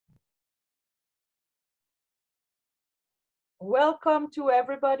Welcome to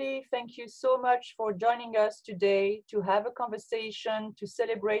everybody. Thank you so much for joining us today to have a conversation to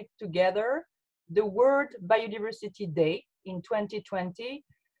celebrate together the World Biodiversity Day in 2020.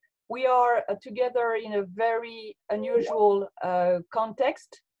 We are together in a very unusual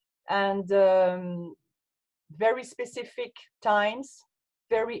context and very specific times,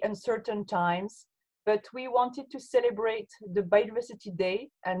 very uncertain times. But we wanted to celebrate the Biodiversity Day,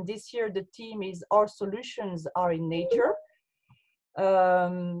 and this year the theme is Our Solutions Are in Nature.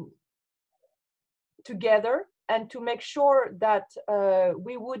 Together, and to make sure that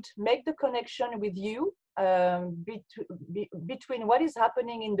we would make the connection with you between what is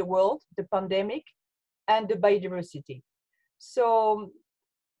happening in the world, the pandemic, and the biodiversity. So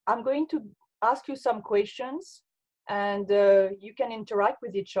I'm going to ask you some questions, and you can interact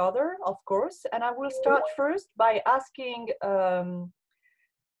with each other, of course. And I will start first by asking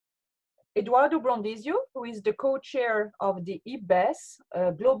Eduardo Brondizio, who is the co-chair of the IPBES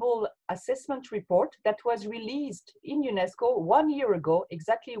Global Assessment Report that was released in UNESCO 1 year ago,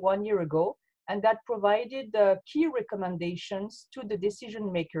 exactly 1 year ago, and that provided key recommendations to the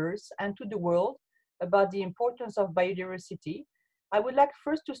decision makers and to the world about the importance of biodiversity. I would like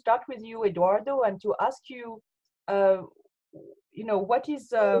first to start with you, Eduardo, and to ask you,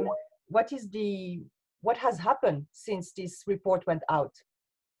 what has happened since this report went out?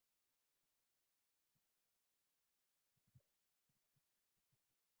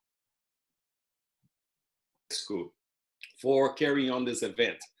 For carrying on this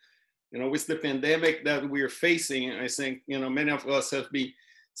event. With the pandemic that we're facing, I think, many of us have been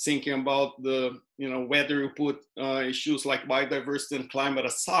thinking about the, whether you put issues like biodiversity and climate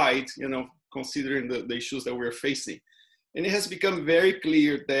aside, considering the issues that we're facing. And it has become very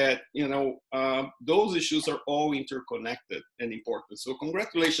clear that, those issues are all interconnected and important. So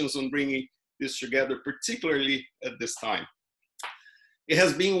congratulations on bringing this together, particularly at this time. It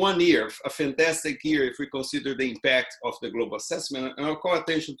has been 1 year, a fantastic year if we consider the impact of the global assessment. And I'll call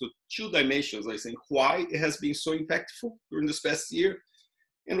attention to two dimensions, I think, why it has been so impactful during this past year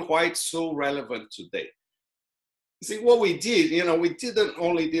and why it's so relevant today. See, what we did, we didn't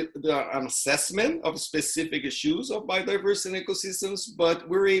only do an assessment of specific issues of biodiversity and ecosystems, but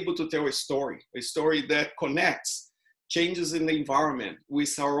we're able to tell a story that connects changes in the environment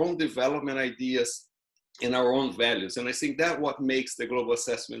with our own development ideas and our own values. And I think that's what makes the global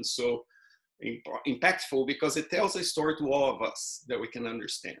assessment so impactful, because it tells a story to all of us that we can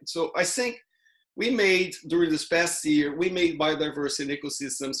understand. So I think during this past year, we made biodiversity and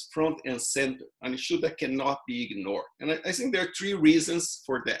ecosystems front and center, an issue that cannot be ignored. And I think there are three reasons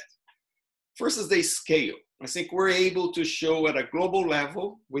for that. First is the scale. I think we're able to show at a global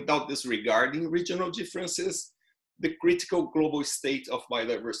level, without disregarding regional differences, the critical global state of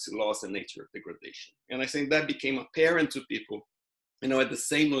biodiversity loss and nature degradation. And I think that became apparent to people, at the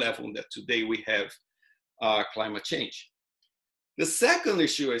same level that today we have climate change. The second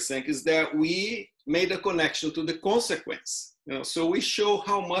issue, I think, is that we made a connection to the consequence. So we show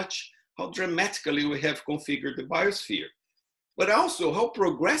how dramatically we have configured the biosphere, but also how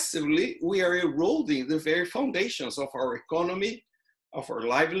progressively we are eroding the very foundations of our economy, of our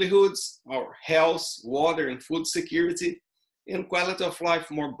livelihoods, our health, water and food security, and quality of life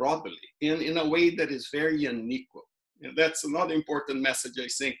more broadly, in a way that is very unequal. And that's another important message, I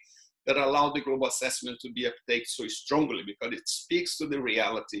think, that allowed the global assessment to be updated so strongly, because it speaks to the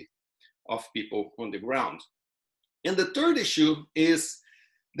reality of people on the ground. And the third issue is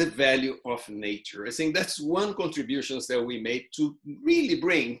the value of nature. I think that's one contribution that we made to really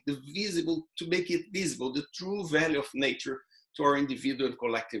bring to make it visible, the true value of nature to our individual and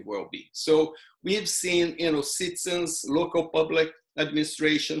collective well-being. So we've seen, citizens, local public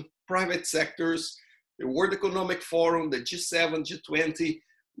administration, private sectors, the World Economic Forum, the G7, G20,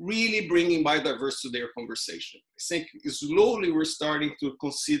 really bringing biodiversity to their conversation. I think slowly we're starting to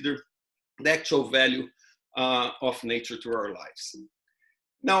consider the actual value of nature to our lives.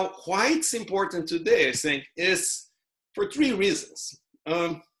 Now, why it's important today, I think, is for three reasons.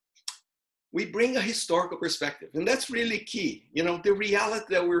 We bring a historical perspective, and that's really key. The reality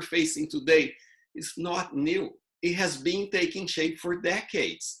that we're facing today is not new. It has been taking shape for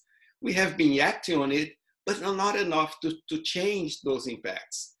decades. We have been acting on it, but not enough to change those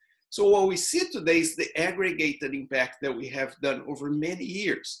impacts. So what we see today is the aggregated impact that we have done over many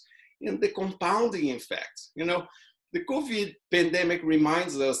years, and the compounding effect. The COVID pandemic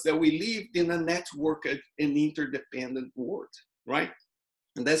reminds us that we live in a networked and interdependent world, right?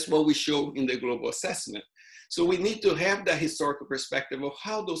 And that's what we show in the global assessment. So we need to have that historical perspective of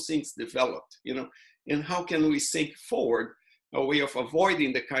how those things developed, and how can we think forward a way of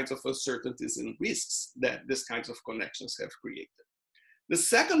avoiding the kinds of uncertainties and risks that these kinds of connections have created. The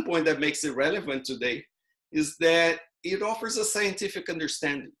second point that makes it relevant today is that it offers a scientific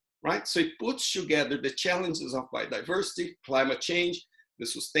understanding, right? So it puts together the challenges of biodiversity, climate change, the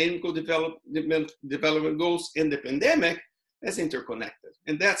sustainable development goals, and the pandemic as interconnected.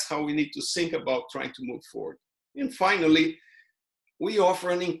 And that's how we need to think about trying to move forward. And finally, we offer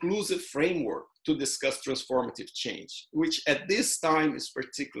an inclusive framework to discuss transformative change, which at this time is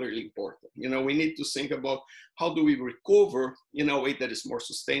particularly important. You know, we need to think about how do we recover in a way that is more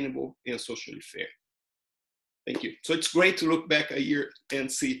sustainable and socially fair. Thank you. So it's great to look back a year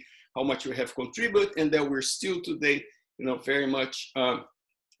and see how much we have contributed, and that we're still today, you know, very much on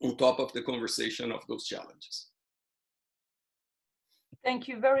top of the conversation of those challenges. Thank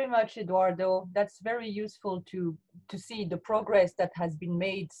you very much, Eduardo. That's very useful to see the progress that has been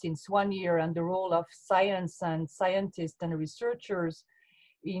made since 1 year and the role of science and scientists and researchers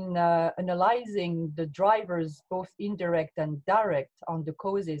in analyzing the drivers, both indirect and direct, on the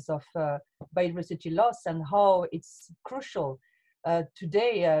causes of biodiversity loss, and how it's crucial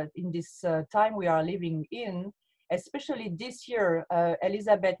today in this time we are living in, especially this year.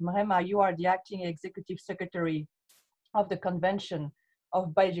 Elizabeth Mrema, you are the acting executive secretary of the Convention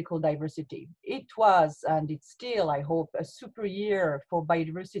of Biological Diversity. It was, and it's still, I hope, a super year for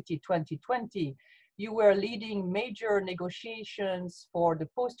Biodiversity 2020. You were leading major negotiations for the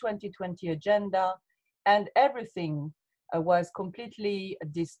post-2020 agenda, and everything was completely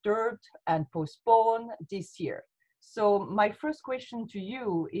disturbed and postponed this year. So my first question to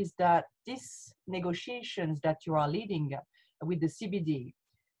you is that these negotiations that you are leading with the CBD,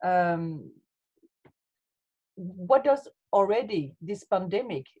 what does already this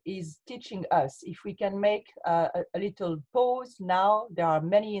pandemic is teaching us? If we can make a little pause now, there are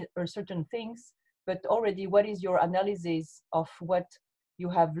many certain things, but already what is your analysis of what you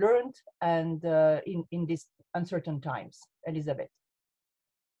have learned and in these uncertain times? Elizabeth.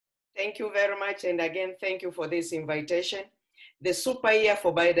 Thank you very much. And again, thank you for this invitation. The super year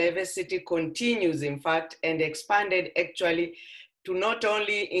for biodiversity continues, in fact, and expanded actually to not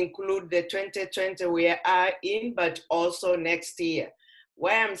only include the 2020 we are in, but also next year.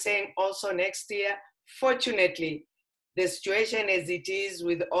 Why I'm saying also next year, fortunately, the situation as it is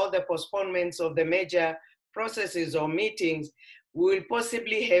with all the postponements of the major processes or meetings, we will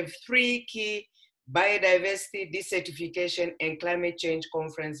possibly have 3 key biodiversity, desertification, and climate change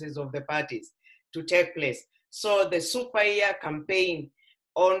conferences of the parties to take place. So the super year campaign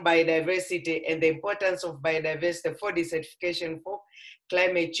on biodiversity and the importance of biodiversity for desertification, for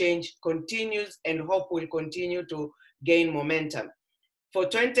climate change continues, and hope will continue to gain momentum. For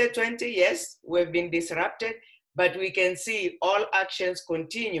 2020, yes, we've been disrupted, but we can see all actions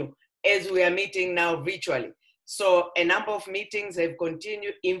continue as we are meeting now virtually. So a number of meetings have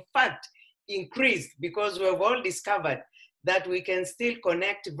continued, in fact, increased, because we have all discovered that we can still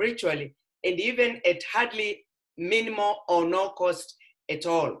connect virtually, and even at hardly minimal or no cost at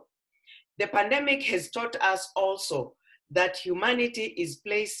all. The pandemic has taught us also that humanity is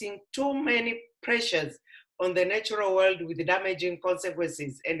placing too many pressures on the natural world with damaging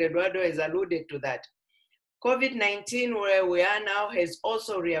consequences, and Eduardo has alluded to that. COVID-19, where we are now, has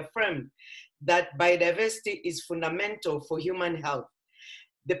also reaffirmed that biodiversity is fundamental for human health.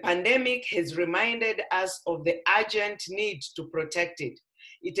 The pandemic has reminded us of the urgent need to protect it.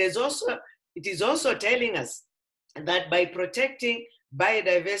 It is also telling us that by protecting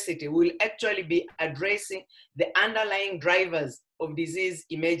biodiversity, we'll actually be addressing the underlying drivers of disease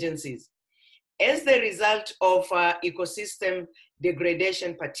emergencies. As the result of ecosystem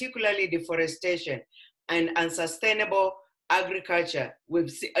degradation, particularly deforestation and unsustainable agriculture,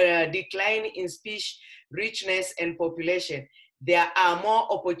 with a decline in species richness and population, there are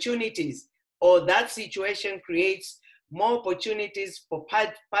more opportunities, or that situation creates more opportunities for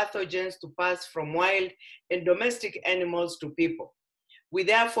pathogens to pass from wild and domestic animals to people. We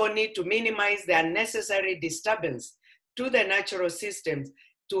therefore need to minimize the unnecessary disturbance to the natural systems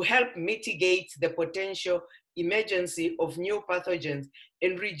to help mitigate the potential emergency of new pathogens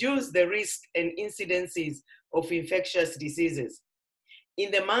and reduce the risk and incidences of infectious diseases.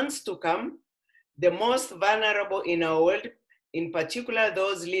 In the months to come, the most vulnerable in our world, in particular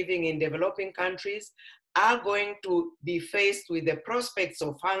those living in developing countries, are going to be faced with the prospects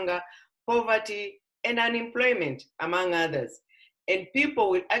of hunger, poverty, and unemployment, among others. And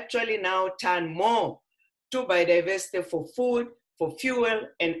people will actually now turn more to biodiversity for food, for fuel,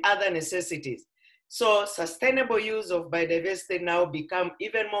 and other necessities. So sustainable use of biodiversity now become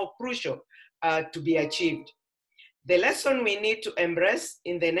even more crucial to be achieved. The lesson we need to embrace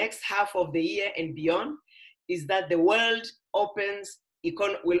in the next half of the year and beyond is that the world will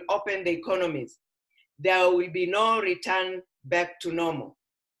open the economies. There will be no return back to normal.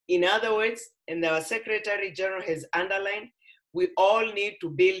 In other words, and our Secretary General has underlined, we all need to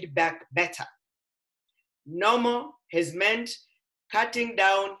build back better. Normal has meant cutting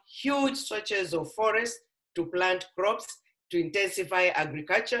down huge stretches of forest to plant crops, to intensify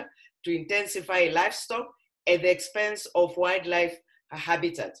agriculture, to intensify livestock at the expense of wildlife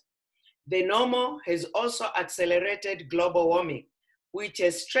habitat. The normal has also accelerated global warming, which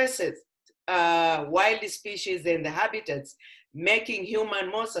has stressed wild species and the habitats, making humans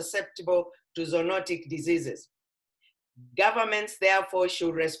more susceptible to zoonotic diseases. Governments, therefore,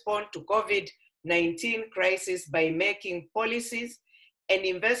 should respond to COVID-19 crisis by making policies and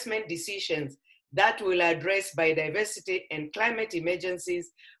investment decisions that will address biodiversity and climate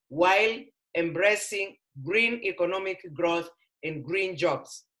emergencies while embracing green economic growth and green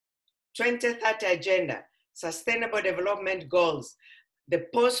jobs. 2030 Agenda, Sustainable Development Goals, the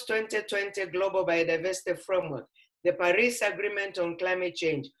post-2020 Global Biodiversity Framework, the Paris Agreement on Climate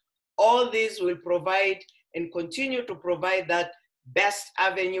Change, all these will provide and continue to provide that best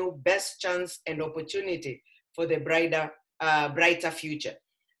avenue, best chance and opportunity for the brighter future.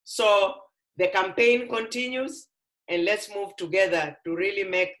 So the campaign continues, and let's move together to really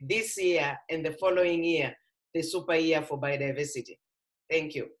make this year and the following year the super year for biodiversity.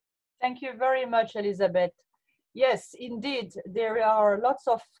 Thank you. Thank you very much, Elizabeth. Yes, indeed, there are lots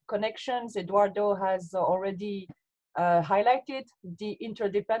of connections. Eduardo has already highlighted the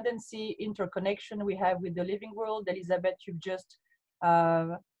interdependency, interconnection we have with the living world. Elizabeth, you've just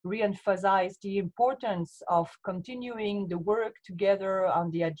re-emphasized the importance of continuing the work together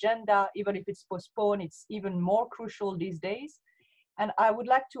on the agenda. Even if it's postponed, it's even more crucial these days. And I would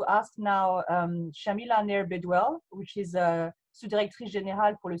like to ask now Shamila Nair-Bedwell, which is sous-directrice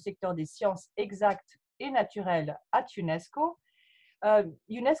générale pour le secteur des sciences exactes et naturelles at UNESCO.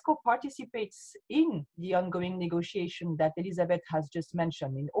 UNESCO participates in the ongoing negotiation that Elizabeth has just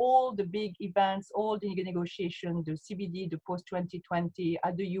mentioned, in all the big events, all the negotiations, the CBD, the post-2020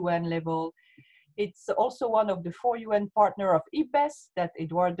 at the UN level. It's also one of the 4 UN partners of IPBES that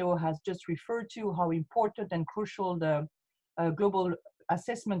Eduardo has just referred to, how important and crucial the global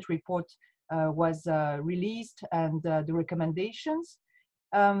assessment report was released and the recommendations.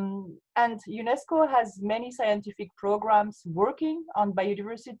 And UNESCO has many scientific programs working on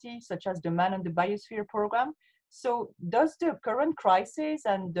biodiversity, such as the Man and the Biosphere program. So does the current crisis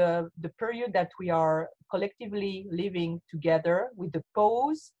and the period that we are collectively living together with the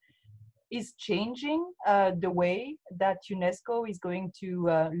pause is changing the way that UNESCO is going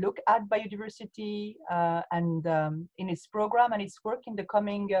to look at biodiversity and in its program and its work in the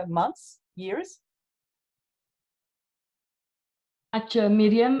coming months, years?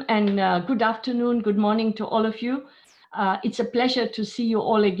 Miriam, and good afternoon, good morning to all of you. It's a pleasure to see you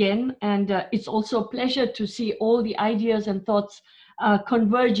all again, and it's also a pleasure to see all the ideas and thoughts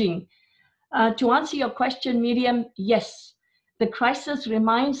converging. To answer your question, Miriam, yes, the crisis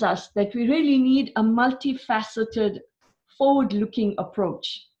reminds us that we really need a multifaceted, forward-looking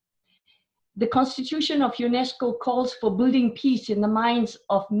approach. The Constitution of UNESCO calls for building peace in the minds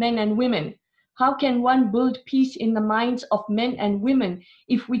of men and women. How can one build peace in the minds of men and women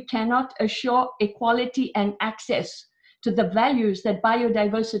if we cannot assure equality and access to the values that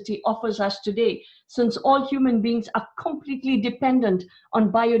biodiversity offers us today, since all human beings are completely dependent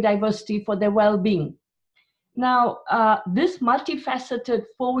on biodiversity for their well-being? Now, this multifaceted,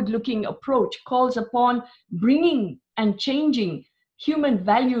 forward-looking approach calls upon bringing and changing human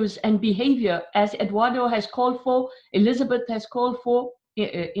values and behavior, as Eduardo has called for, Elizabeth has called for,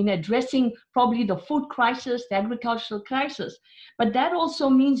 in addressing probably the food crisis, the agricultural crisis. But that also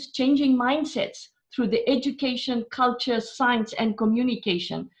means changing mindsets through the education, culture, science, and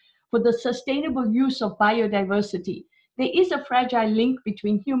communication for the sustainable use of biodiversity. There is a fragile link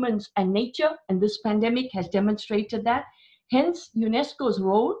between humans and nature, and this pandemic has demonstrated that. Hence, UNESCO's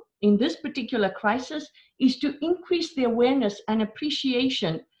role in this particular crisis is to increase the awareness and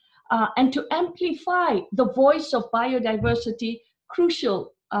appreciation and to amplify the voice of biodiversity,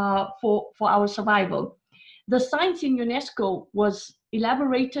 crucial for our survival. The science in UNESCO was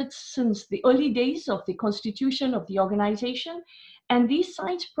elaborated since the early days of the constitution of the organization, and these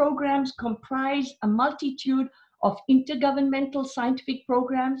science programs comprise a multitude of intergovernmental scientific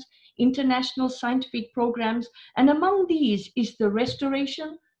programs, international scientific programs, and among these is the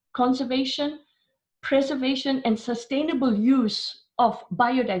restoration, conservation, preservation, and sustainable use of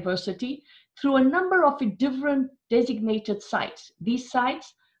biodiversity through a number of different designated sites. These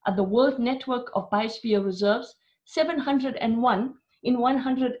sites are the World Network of Biosphere Reserves, 701 in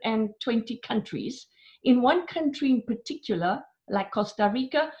 120 countries. In one country in particular, like Costa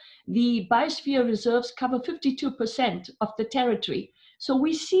Rica, the biosphere reserves cover 52% of the territory. So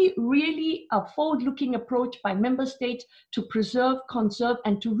we see really a forward-looking approach by member states to preserve, conserve,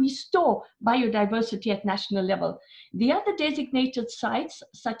 and to restore biodiversity at national level. The other designated sites,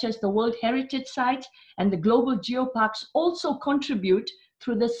 such as the World Heritage Sites and the Global Geoparks, also contribute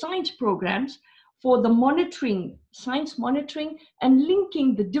through the science programs for the monitoring, science monitoring, and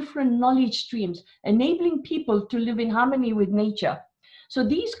linking the different knowledge streams, enabling people to live in harmony with nature. So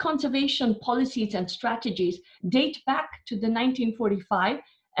these conservation policies and strategies date back to the 1945,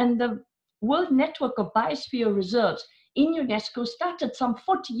 and the World Network of Biosphere Reserves in UNESCO started some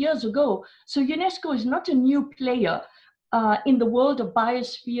 40 years ago. So UNESCO is not a new player in the world of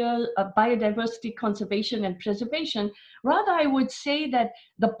biosphere, biodiversity conservation and preservation. Rather, I would say that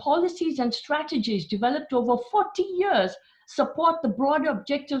the policies and strategies developed over 40 years support the broader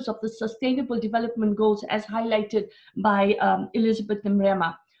objectives of the Sustainable Development Goals as highlighted by Elizabeth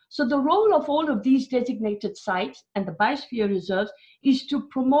Mrema. So the role of all of these designated sites and the biosphere reserves is to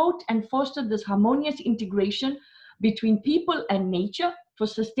promote and foster this harmonious integration between people and nature for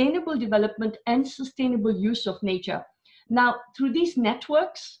sustainable development and sustainable use of nature. Now, through these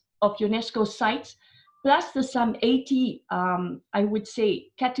networks of UNESCO sites, plus the some 80, I would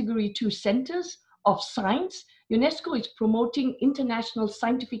say, Category 2 centers of science, UNESCO is promoting international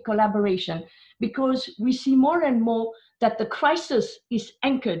scientific collaboration because we see more and more that the crisis is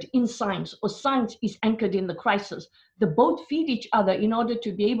anchored in science, or science is anchored in the crisis. They both feed each other in order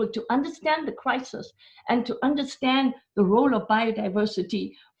to be able to understand the crisis and to understand the role of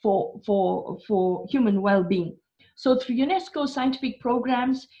biodiversity for human well-being. So through UNESCO scientific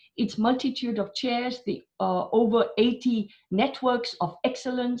programs, its multitude of chairs, the over 80 networks of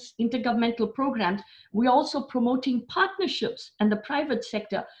excellence, intergovernmental programs, we're also promoting partnerships and the private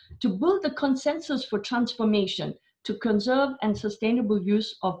sector to build the consensus for transformation, to conserve and sustainable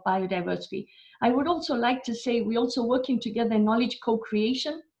use of biodiversity. I would also like to say we're also working together in knowledge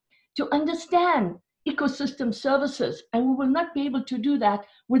co-creation to understand ecosystem services, and we will not be able to do that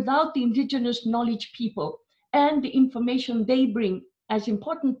without the indigenous knowledge people and the information they bring as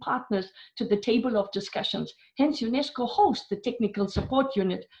important partners to the table of discussions. Hence, UNESCO hosts the technical support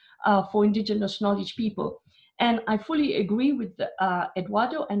unit for indigenous knowledge people. And I fully agree with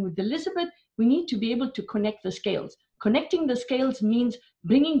Eduardo and with Elizabeth, we need to be able to connect the scales. Connecting the scales means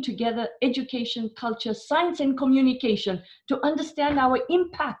bringing together education, culture, science, and communication to understand our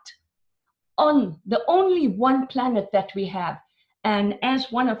impact on the only one planet that we have. And as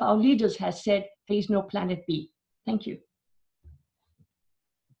one of our leaders has said, there is no planet B. Thank you.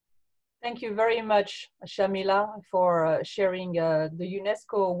 Thank you very much, Shamila, for sharing the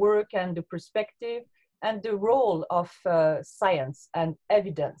UNESCO work and the perspective and the role of science and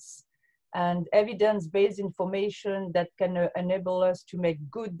evidence-based information that can enable us to make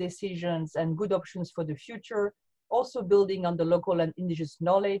good decisions and good options for the future, also building on the local and indigenous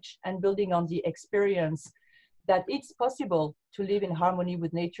knowledge and building on the experience that it's possible to live in harmony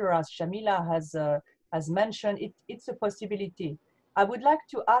with nature. As Shamila has mentioned, it's a possibility. I would like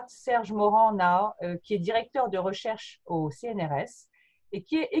to ask Serge Morand now, qui est directeur de recherche au CNRS et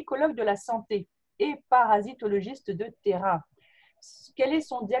qui est écologue de la santé et parasitologiste de terrain. Quel est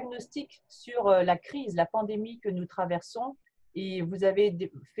son diagnostic sur la crise, la pandémie que nous traversons? Et vous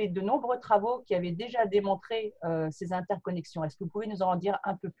avez fait de nombreux travaux qui avaient déjà démontré ces interconnexions. Est-ce que vous pouvez nous en dire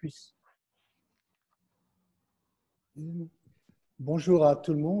un peu plus? Bonjour à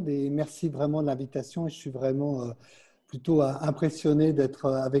tout le monde et merci vraiment de l'invitation. Je suis vraiment plutôt impressionné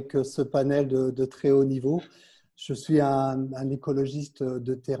d'être avec ce panel de très haut niveau. Je suis un écologiste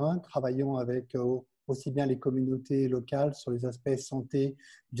de terrain, travaillant avec aussi bien les communautés locales sur les aspects santé,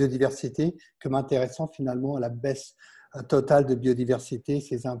 biodiversité, que m'intéressant finalement à la baisse totale de biodiversité,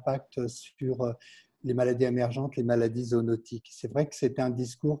 ses impacts sur les maladies émergentes, les maladies zoonotiques. C'est vrai que c'était un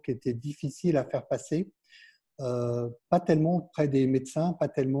discours qui était difficile à faire passer, pas tellement auprès des médecins, pas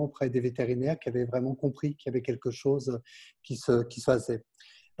tellement auprès des vétérinaires qui avaient vraiment compris qu'il y avait quelque chose qui se faisait.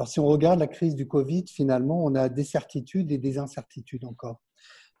 Alors si on regarde la crise du Covid, finalement, on a des certitudes et des incertitudes encore.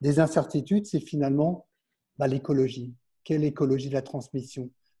 Des incertitudes, c'est finalement l'écologie. Quelle écologie de la transmission?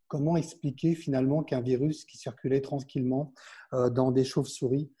 Comment expliquer finalement qu'un virus qui circulait tranquillement dans des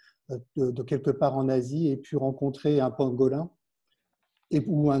chauves-souris de quelque part en Asie ait pu rencontrer un pangolin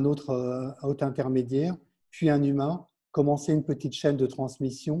ou un autre intermédiaire, puis un humain, commencer une petite chaîne de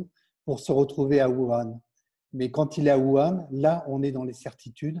transmission pour se retrouver à Wuhan. Mais quand il est à Wuhan, là, on est dans les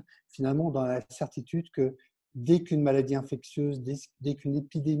certitudes, finalement dans la certitude que dès qu'une maladie infectieuse, dès qu'une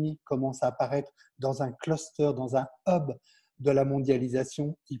épidémie commence à apparaître dans un cluster, dans un hub de la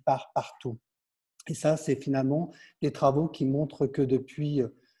mondialisation, il part partout. Et ça, c'est finalement des travaux qui montrent que depuis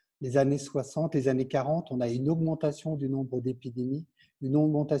les années 60, les années 40, on a une augmentation du nombre d'épidémies, une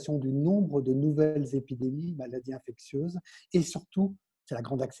augmentation du nombre de nouvelles épidémies, maladies infectieuses, et surtout, c'est la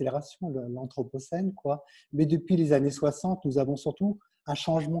grande accélération, l'anthropocène, quoi. Mais depuis les années 60, nous avons surtout un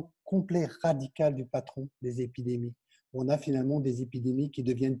changement complet, radical du patron des épidémies. On a finalement des épidémies qui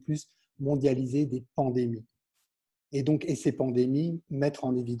deviennent plus mondialisées, des pandémies. Et ces pandémies mettent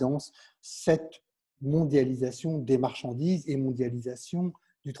en évidence cette mondialisation des marchandises et mondialisation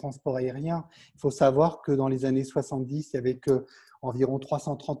du transport aérien. Il faut savoir que dans les années 70, il y avait environ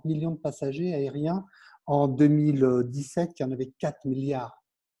 330 millions de passagers aériens. En 2017, il y en avait 4 milliards.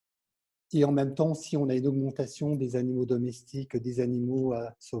 Et en même temps, si on a une augmentation des animaux domestiques, des animaux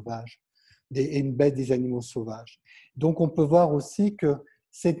sauvages, et une baisse des animaux sauvages. Donc, on peut voir aussi que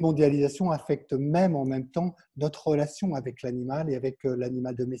cette mondialisation affecte même en même temps notre relation avec l'animal et avec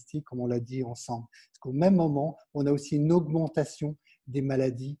l'animal domestique, comme on l'a dit ensemble. Parce qu'au même moment, on a aussi une augmentation des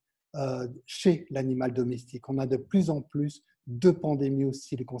maladies chez l'animal domestique. On a de plus en plus de pandémies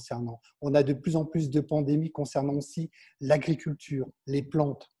aussi les concernant. On a de plus en plus de pandémies concernant aussi l'agriculture, les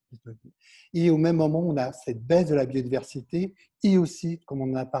plantes. Et au même moment, on a cette baisse de la biodiversité et aussi, comme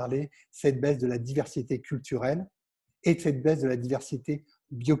on en a parlé, cette baisse de la diversité culturelle et cette baisse de la diversité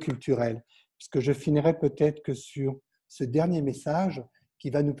bioculturelle. Puisque je finirai peut-être que sur ce dernier message qui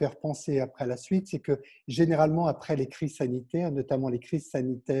va nous faire penser après la suite, c'est que généralement après les crises sanitaires, notamment les crises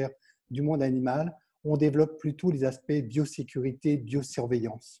sanitaires du monde animal, on développe plutôt les aspects biosécurité,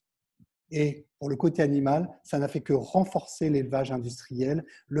 biosurveillance. Et pour le côté animal, ça n'a fait que renforcer l'élevage industriel,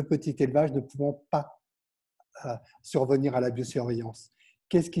 le petit élevage ne pouvant pas survenir à la biosurveillance.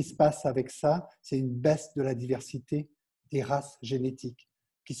 Qu'est-ce qui se passe avec ça? C'est une baisse de la diversité des races génétiques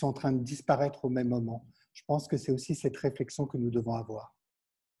qui sont en train de disparaître au même moment. Je pense que c'est aussi cette réflexion que nous devons avoir.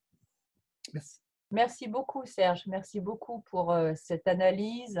 Merci. Merci beaucoup, Serge. Merci beaucoup pour cette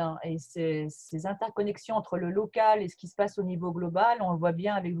analyse et ces interconnexions entre le local et ce qui se passe au niveau global. On le voit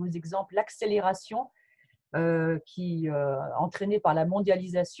bien avec vos exemples, l'accélération entraînée par la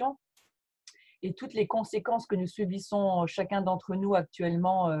mondialisation et toutes les conséquences que nous subissons chacun d'entre nous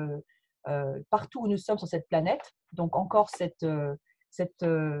actuellement partout où nous sommes sur cette planète. Donc encore cette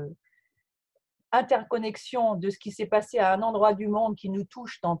interconnexion de ce qui s'est passé à un endroit du monde qui nous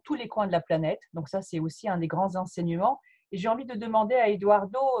touche dans tous les coins de la planète. Donc ça, c'est aussi un des grands enseignements. Et j'ai envie de demander à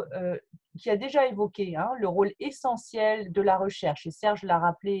Eduardo, qui a déjà évoqué le rôle essentiel de la recherche, et Serge l'a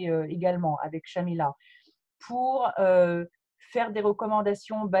rappelé également avec Shamila, pour faire des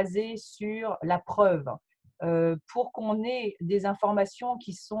recommandations basées sur la preuve, pour qu'on ait des informations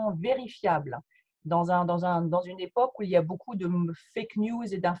qui sont vérifiables. Dans une époque où il y a beaucoup de fake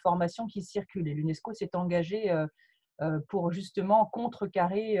news et d'informations qui circulent. Et l'UNESCO s'est engagé pour justement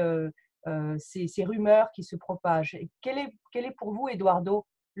contrecarrer ces rumeurs qui se propagent. Et quel est pour vous, Eduardo,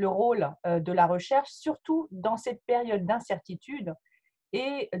 le rôle de la recherche, surtout dans cette période d'incertitude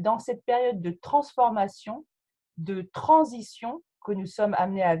et dans cette période de transformation, de transition que nous sommes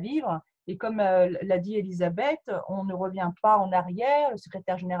amenés à vivre? Et comme l'a dit Elisabeth, on ne revient pas en arrière. Le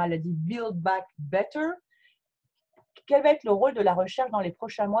secrétaire général a dit « Build back better ». Quel va être le rôle de la recherche dans les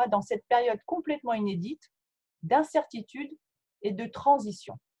prochains mois, dans cette période complètement inédite d'incertitude et de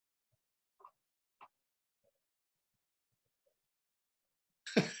transition?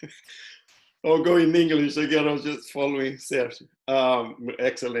 I'll go in English again. I was just following Serge.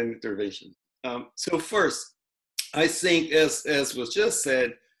 Excellent intervention. So first, I think as was just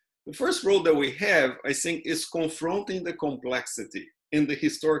said, the first role that we have, I think, is confronting the complexity and the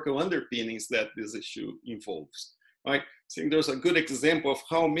historical underpinnings that this issue involves, right? I think there's a good example of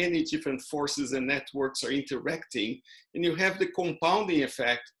how many different forces and networks are interacting, and you have the compounding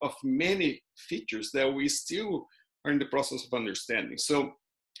effect of many features that we still are in the process of understanding. So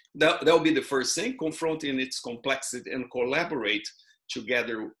that will be the first thing, confronting its complexity and collaborate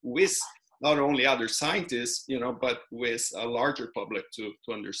together with not only other scientists, but with a larger public to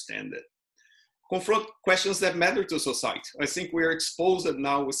understand it. Confront questions that matter to society. I think we are exposed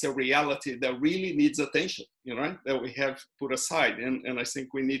now with a reality that really needs attention, that we have put aside. And I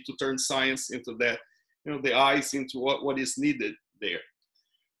think we need to turn science into that, the eyes into what is needed there.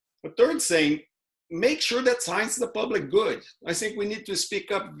 The third thing, make sure that science is the public good. I think we need to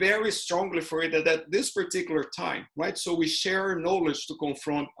speak up very strongly for it at this particular time, right? So we share knowledge to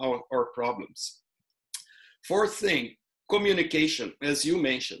confront our problems. Fourth thing, communication, as you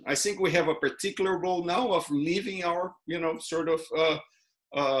mentioned. I think we have a particular role now of leaving our,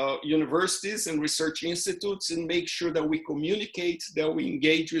 universities and research institutes and make sure that we communicate, that we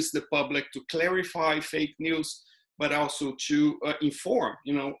engage with the public to clarify fake news, but also to inform,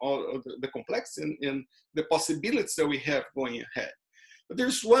 all of the complexity and the possibilities that we have going ahead. But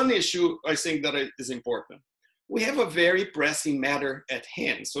there's one issue I think that is important. We have a very pressing matter at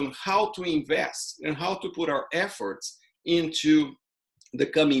hand on how to invest and how to put our efforts into the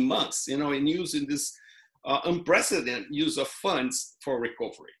coming months, in using this unprecedented use of funds for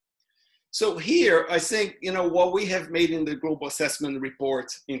recovery. So here, I think, what we have made in the global assessment report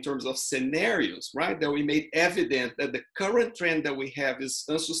in terms of scenarios, right, that we made evident that the current trend that we have is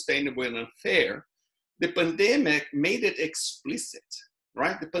unsustainable and unfair. The pandemic made it explicit,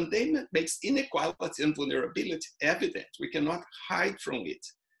 right? The pandemic makes inequality and vulnerability evident. We cannot hide from it,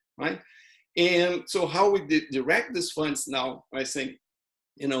 right? And so how we direct these funds now, I think,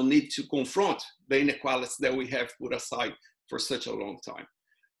 need to confront the inequalities that we have put aside for such a long time.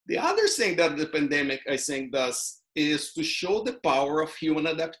 The other thing that the pandemic, I think, does is to show the power of human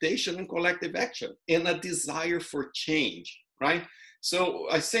adaptation and collective action and a desire for change, right? So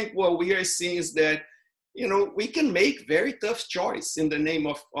I think what we are seeing is that, we can make very tough choice in the name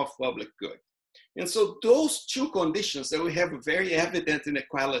of public good. And so those two conditions that we have a very evident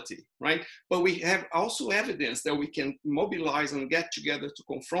inequality, right? But we have also evidence that we can mobilize and get together to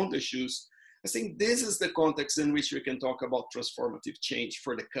confront issues. I think this is the context in which we can talk about transformative change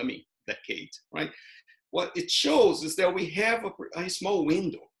for the coming decade, right? What it shows is that we have a small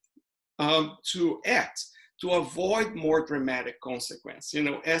window to act, to avoid more dramatic consequence,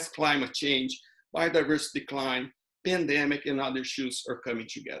 as climate change, biodiversity decline, pandemic, and other issues are coming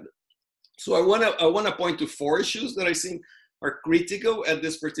together. So I want to point to 4 issues that I think are critical at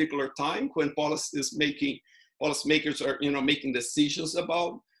this particular time when policymakers are making decisions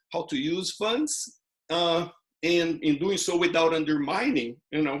about how to use funds, and in doing so without undermining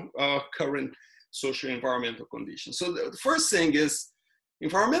current social and environmental conditions. So the first thing is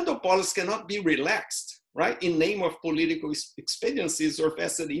environmental policy cannot be relaxed, right, in name of political expediencies or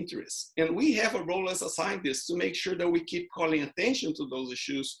vested interests. And we have a role as a scientist to make sure that we keep calling attention to those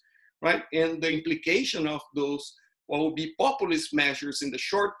issues, right? And the implication of those, what will be populist measures in the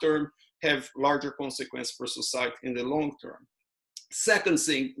short term, have larger consequence for society in the long term. Second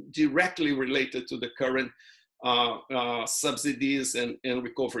thing, directly related to the current subsidies and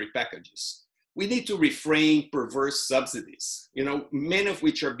recovery packages. We need to refrain perverse subsidies, many of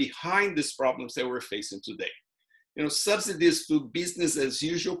which are behind these problems that we're facing today. Subsidies to business as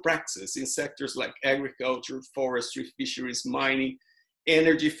usual practices in sectors like agriculture, forestry, fisheries, mining,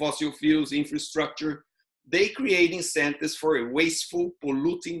 energy, fossil fuels, infrastructure, they create incentives for a wasteful,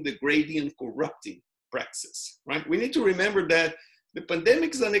 polluting, degrading, and corrupting practices, right? We need to remember that the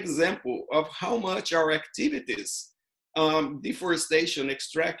pandemic is an example of how much our activities, deforestation,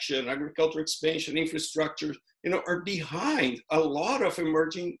 extraction, agricultural expansion, infrastructure, are behind a lot of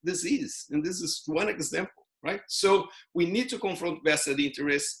emerging disease. And this is one example, right? So we need to confront vested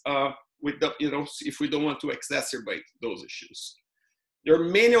interests with the, if we don't want to exacerbate those issues. There are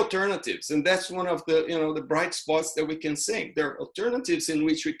many alternatives, and that's one of the, the bright spots that we can see. There are alternatives in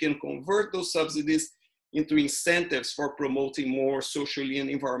which we can convert those subsidies into incentives for promoting more socially and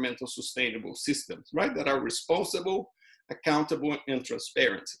environmental sustainable systems, right? That are responsible, accountable, and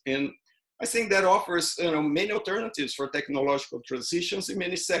transparent. And I think that offers, many alternatives for technological transitions in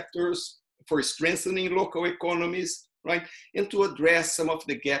many sectors, for strengthening local economies, right? And to address some of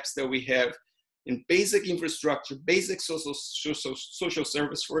the gaps that we have in basic infrastructure, basic social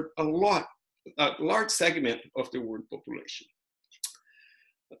service for a large segment of the world population.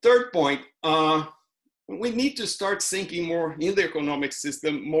 The third point, we need to start thinking more in the economic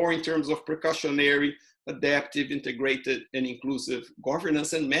system, more in terms of precautionary, adaptive, integrated, and inclusive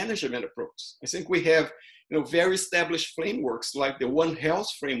governance and management approach. I think we have very established frameworks like the One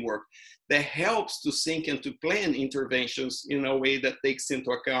Health framework that helps to think and to plan interventions in a way that takes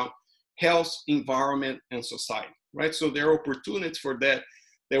into account health, environment, and society, right? So there are opportunities for that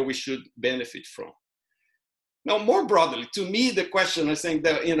we should benefit from. Now, more broadly, to me, the question I think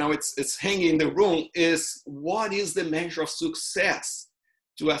that, it's hanging in the room is, what is the measure of success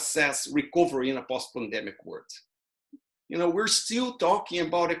to assess recovery in a post-pandemic world? We're still talking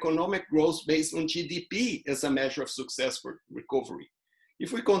about economic growth based on GDP as a measure of success for recovery.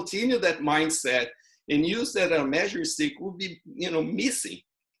 If we continue that mindset and use that as a measure stick, we'll be, missing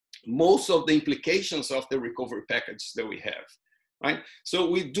most of the implications of the recovery package that we have, right? So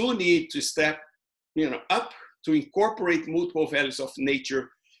we do need to step, up to incorporate multiple values of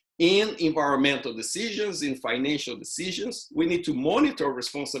nature in environmental decisions, in financial decisions. We need to monitor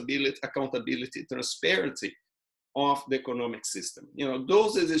responsibility, accountability, transparency of the economic system.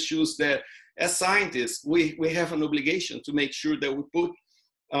 Those are the issues that, as scientists, we have an obligation to make sure that we put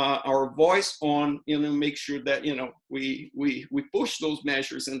our voice on, make sure that, we push those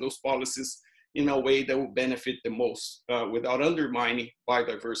measures and those policies in a way that will benefit the most without undermining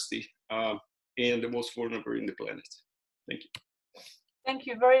biodiversity and the most vulnerable in the planet. Thank you. Thank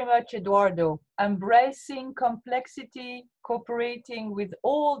you very much, Eduardo. Embracing complexity, cooperating with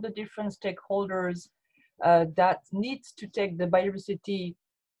all the different stakeholders that needs to take the biodiversity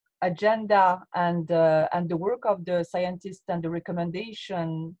agenda and the work of the scientists and the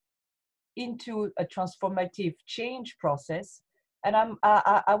recommendation into a transformative change process. And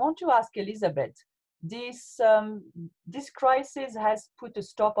I want to ask Elizabeth, this crisis has put a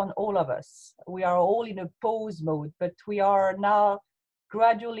stop on all of us. We are all in a pause mode, but we are now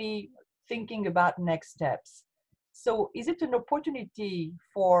gradually thinking about next steps. So is it an opportunity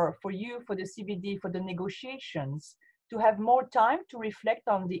for you, for the CBD, for the negotiations, to have more time to reflect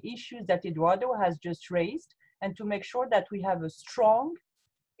on the issues that Eduardo has just raised and to make sure that we have a strong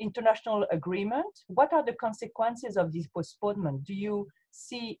international agreement? What are the consequences of this postponement? Do you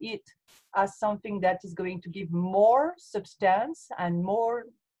see it as something that is going to give more substance and more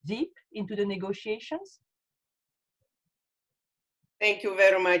deep into the negotiations? Thank you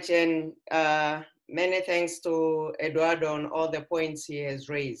very much, and many thanks to Eduardo on all the points he has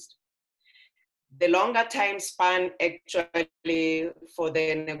raised. The longer time span actually for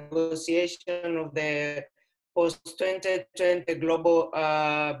the negotiation of the post-2020 global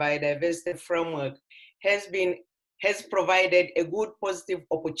biodiversity framework has provided a good positive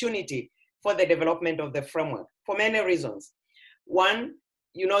opportunity for the development of the framework for many reasons. One,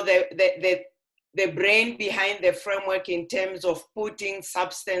 the brain behind the framework in terms of putting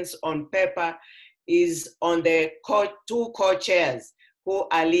substance on paper is on the two co-chairs who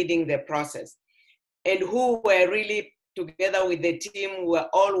are leading the process and who were really together with the team were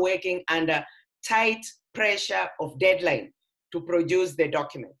all working under tight pressure of deadline to produce the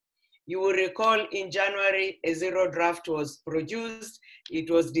document. You will recall in January, a zero draft was produced. It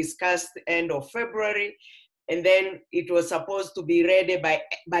was discussed end of February, and then it was supposed to be ready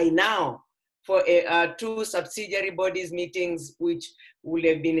by now for two subsidiary bodies meetings, which would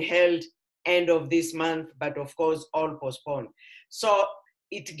have been held end of this month, but of course, all postponed. So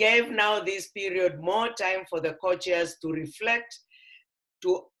it gave now this period more time for the co-chairs to reflect,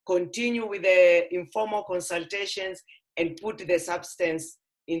 to continue with the informal consultations and put the substance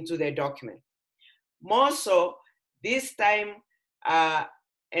into the document. More so, this time,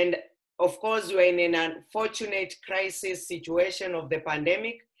 and of course, we're in an unfortunate crisis situation of the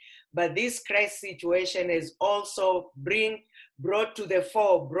pandemic, but this crisis situation is also brought to the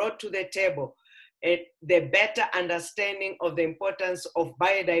fore, brought to the table, the better understanding of the importance of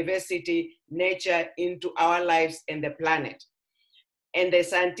biodiversity, nature into our lives and the planet. And the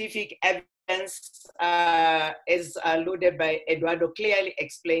scientific evidence, as alluded by Eduardo, clearly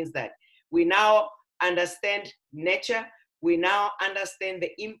explains that. We now understand nature, we now understand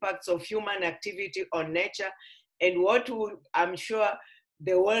the impacts of human activity on nature, and what I'm sure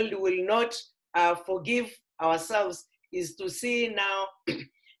the world will not forgive ourselves is to see now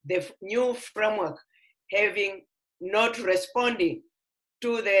the new framework having not responding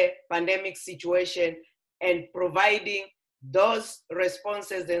to the pandemic situation and providing those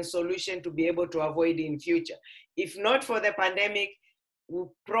responses and solutions to be able to avoid in future. If not for the pandemic,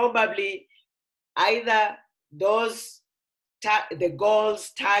 probably either the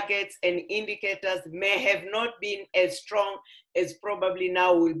goals, targets, and indicators may have not been as strong as probably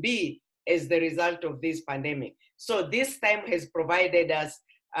now will be as the result of this pandemic. So this time has provided us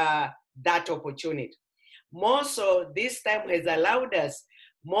that opportunity. More so, this time has allowed us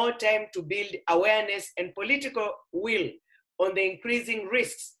more time to build awareness and political will on the increasing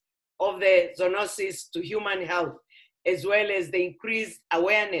risks of the zoonosis to human health, as well as the increased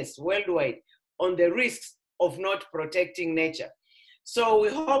awareness worldwide on the risks of not protecting nature. So we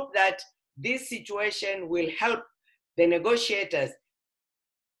hope that this situation will help the negotiators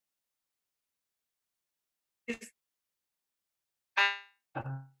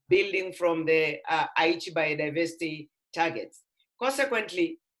building from the Aichi biodiversity targets.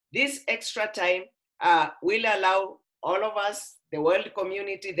 Consequently, this extra time will allow all of us, the world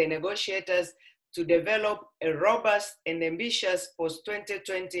community, the negotiators, to develop a robust and ambitious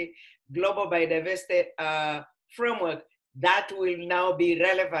post-2020 global biodiversity framework that will now be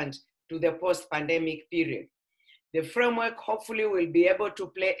relevant to the post-pandemic period. The framework hopefully will be able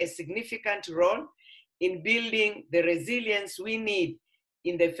to play a significant role in building the resilience we need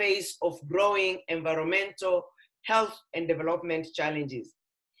in the face of growing environmental, health, and development challenges.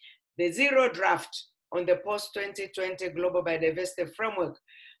 The zero draft on the post-2020 global biodiversity framework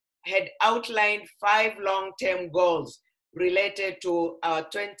had outlined 5 long-term goals related to our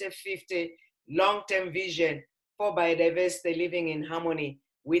 2050 long-term vision for biodiversity living in harmony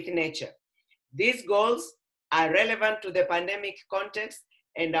with nature. These goals are relevant to the pandemic context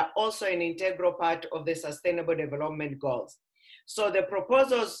and are also an integral part of the Sustainable Development Goals. So the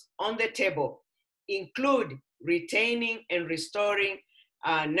proposals on the table include retaining and restoring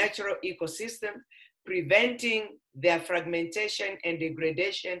natural ecosystems, preventing their fragmentation and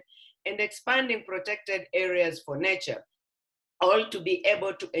degradation, and expanding protected areas for nature, all to be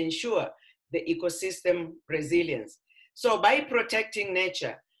able to ensure the ecosystem resilience. So by protecting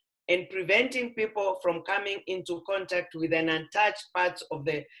nature and preventing people from coming into contact with an untouched parts of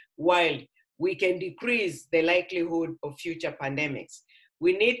the wild, we can decrease the likelihood of future pandemics.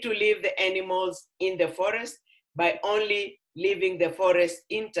 We need to leave the animals in the forest by only leaving the forest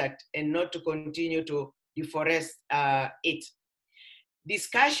intact and not to continue to deforest it.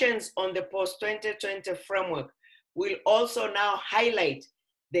 Discussions on the post-2020 framework will also now highlight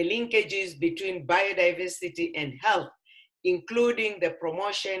the linkages between biodiversity and health, including the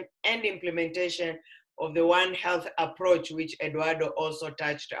promotion and implementation of the One Health approach, which Eduardo also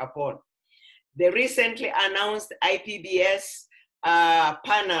touched upon. The recently announced IPBES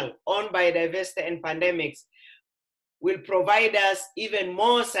panel on biodiversity and pandemics will provide us even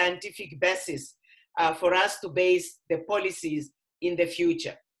more scientific basis for us to base the policies in the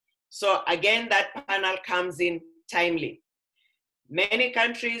future. So again, that panel comes in timely. Many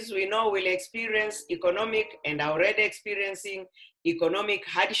countries we know will experience economic and are already experiencing economic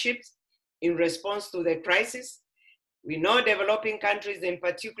hardships in response to the crisis. We know developing countries in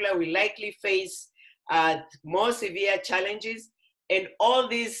particular will likely face more severe challenges, and all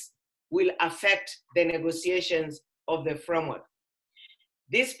these will affect the negotiations of the framework.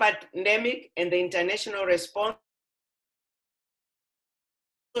 This pandemic and the international response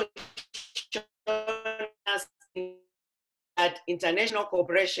shown us that international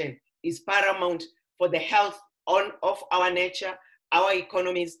cooperation is paramount for the health of our nature, our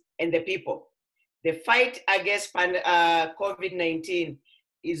economies, and the people. The fight against COVID-19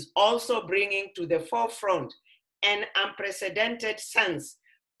 is also bringing to the forefront an unprecedented sense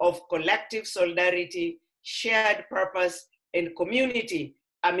of collective solidarity, shared purpose, and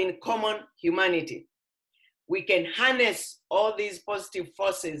common humanity. We can harness all these positive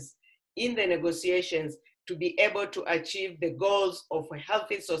forces in the negotiations to be able to achieve the goals of a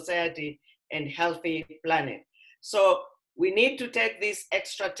healthy society and healthy planet. So we need to take this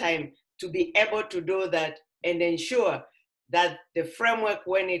extra time to be able to do that and ensure that the framework,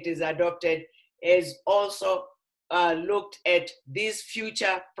 when it is adopted, is also looked at these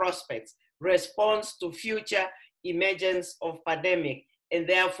future prospects, response to future emergence of pandemic, and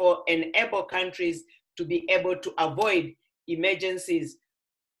therefore enable countries to be able to avoid emergencies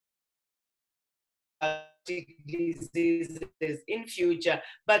diseases in future,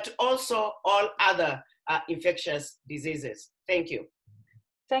 but also all other infectious diseases. Thank you.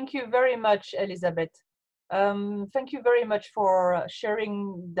 Thank you very much, Elizabeth. Thank you very much for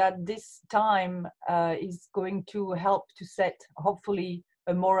sharing that this time is going to help to set, hopefully,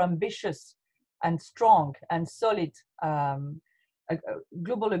 a more ambitious and strong and solid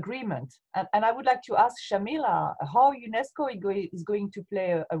global agreement. And I would like to ask Shamila how UNESCO is going to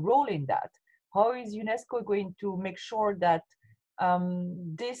play a role in that. How is UNESCO going to make sure that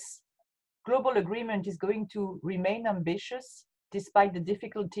this global agreement is going to remain ambitious despite the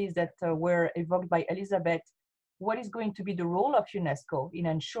difficulties that were evoked by Elizabeth? What is going to be the role of UNESCO in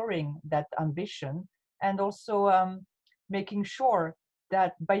ensuring that ambition, and also making sure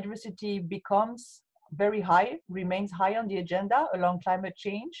that biodiversity becomes very high, remains high on the agenda along climate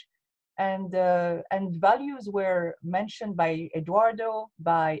change, and values were mentioned by Eduardo,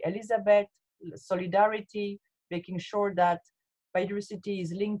 by Elizabeth, solidarity, making sure that biodiversity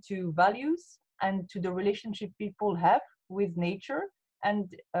is linked to values and to the relationship people have with nature,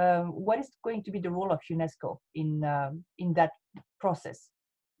 and what is going to be the role of UNESCO in that process?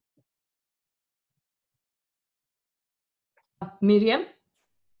 Miriam?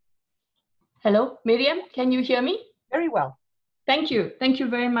 Hello, Miriam, can you hear me? Very well. Thank you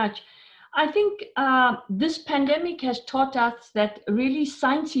very much. I think this pandemic has taught us that really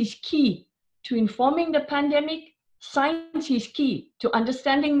science is key to informing the pandemic. Science is key to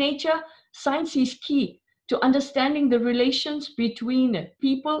understanding nature. Science is key to understanding the relations between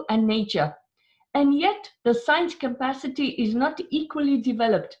people and nature. And yet the science capacity is not equally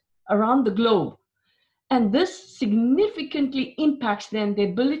developed around the globe. And this significantly impacts then the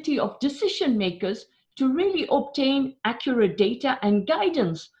ability of decision makers to really obtain accurate data and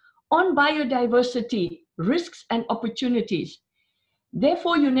guidance on biodiversity, risks and opportunities.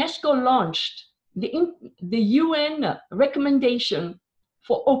 Therefore, UNESCO launched the the UN recommendation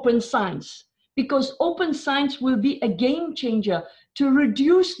for open science, because open science will be a game changer to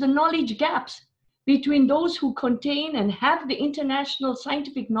reduce the knowledge gaps between those who contain and have the international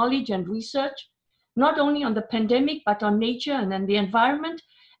scientific knowledge and research, not only on the pandemic, but on nature and on the environment,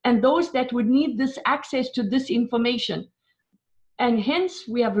 and those that would need this access to this information. And hence,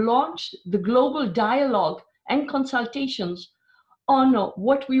 we have launched the global dialogue and consultations on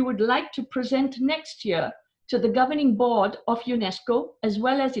what we would like to present next year to the governing board of UNESCO, as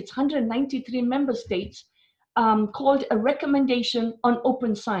well as its 193 member states, called a recommendation on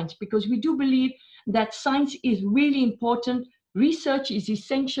open science, because we do believe that science is really important. Research is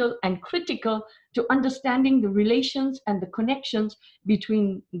essential and critical to understanding the relations and the connections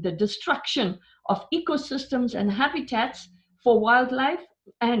between the destruction of ecosystems and habitats for wildlife,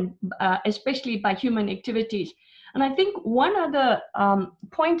 and especially by human activities. And I think one other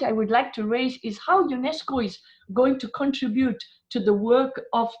point I would like to raise is how UNESCO is going to contribute to the work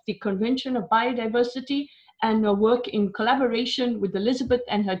of the Convention of Biodiversity, and work in collaboration with Elizabeth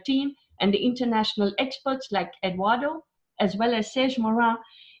and her team and the international experts like Eduardo, as well as Serge Morin,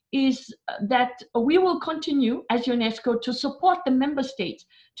 is that we will continue as UNESCO to support the member states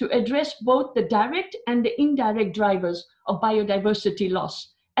to address both the direct and the indirect drivers of biodiversity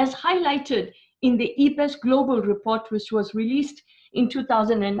loss, as highlighted in the IPBES Global Report, which was released in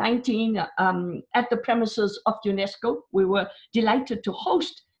 2019 at the premises of UNESCO. We were delighted to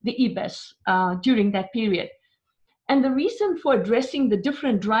host the IPBES during that period. And the reason for addressing the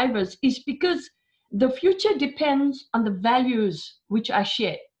different drivers is because the future depends on the values which are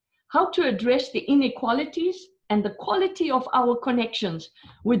shared, how to address the inequalities and the quality of our connections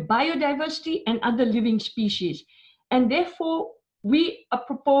with biodiversity and other living species. And therefore, we are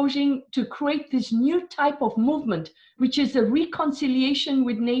proposing to create this new type of movement, which is a reconciliation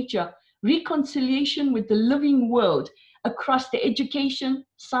with nature, reconciliation with the living world across the education,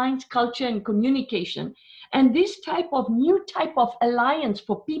 science, culture, and communication. And this type of new type of alliance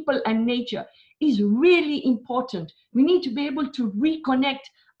for people and nature is really important. We need to be able to reconnect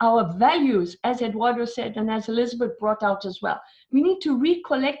our values, as Eduardo said, and as Elizabeth brought out as well. We need to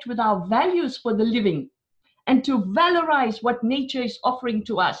reconnect with our values for the living and to valorize what nature is offering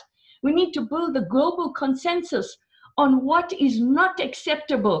to us. We need to build a global consensus on what is not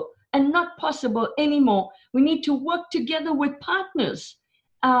acceptable and not possible anymore. We need to work together with partners.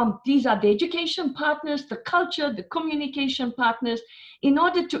 These are the education partners, the culture, the communication partners, in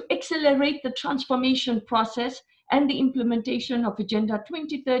order to accelerate the transformation process and the implementation of Agenda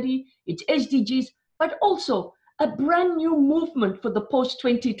 2030, its SDGs, but also a brand new movement for the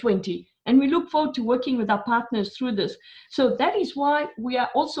post-2020. And we look forward to working with our partners through this. So that is why we are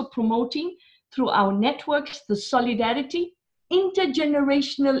also promoting through our networks the solidarity,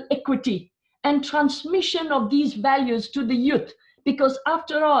 intergenerational equity, and transmission of these values to the youth. Because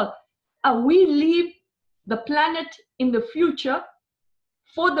after all, we leave the planet in the future,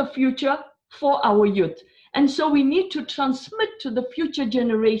 for our youth. And so we need to transmit to the future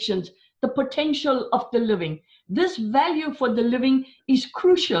generations the potential of the living. This value for the living is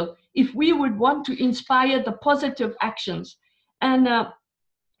crucial if we would want to inspire the positive actions. And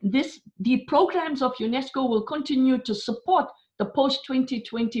the programs of UNESCO will continue to support the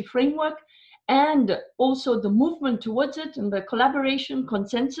post-2020 framework and also the movement towards it and the collaboration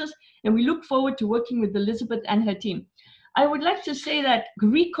consensus. And we look forward to working with Elizabeth and her team. I would like to say that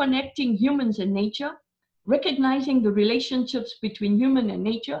reconnecting humans and nature, recognizing the relationships between human and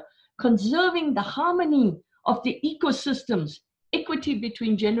nature, conserving the harmony of the ecosystems, equity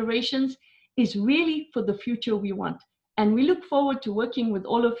between generations is really for the future we want. And we look forward to working with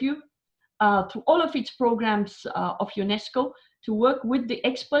all of you through all of its programs of UNESCO to work with the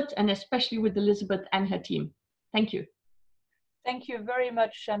experts and especially with Elizabeth and her team. Thank you. Thank you very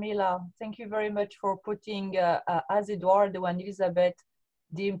much, Shamila. Thank you very much for putting, as Eduardo and Elizabeth,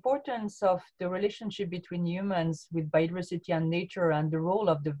 the importance of the relationship between humans with biodiversity and nature and the role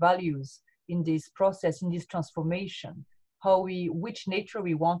of the values in this process, in this transformation, which nature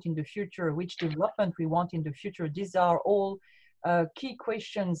we want in the future, which development we want in the future. These are all key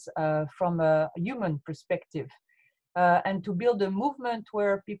questions from a human perspective. And to build a movement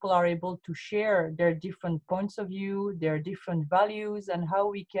where people are able to share their different points of view, their different values, and how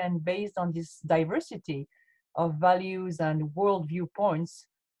we can, based on this diversity of values and world viewpoints,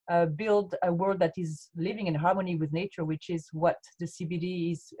 build a world that is living in harmony with nature, which is what the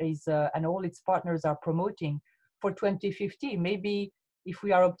CBD is and all its partners are promoting for 2050. Maybe if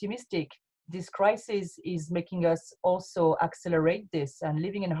we are optimistic, this crisis is making us also accelerate this, and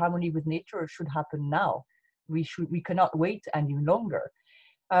living in harmony with nature should happen now. We cannot wait any longer.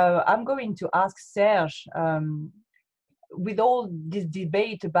 I'm going to ask Serge, with all this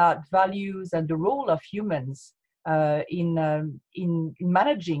debate about values and the role of humans in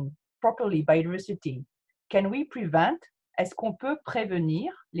managing properly biodiversity, can we prevent? Est-ce qu'on peut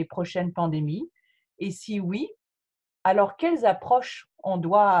prévenir les prochaines pandémies? Et si oui, alors quelles approches on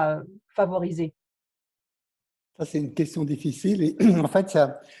doit favoriser? Ça, c'est une question difficile. Et en fait, il y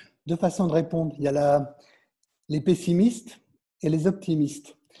a deux façons de répondre. Il y a les pessimistes et les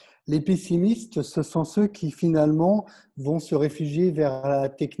optimistes. Les pessimistes, ce sont ceux qui finalement vont se réfugier vers la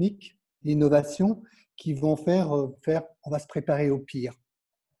technique, l'innovation, qui vont faire on va se préparer au pire.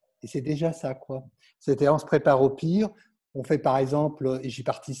 Et c'est déjà ça, quoi. C'est-à-dire, on se prépare au pire. On fait par exemple, et j'y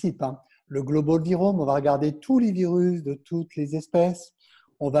participe, le Global Virome, on va regarder tous les virus de toutes les espèces.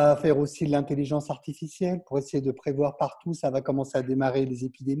 On va faire aussi de l'intelligence artificielle pour essayer de prévoir partout. Ça va commencer à démarrer les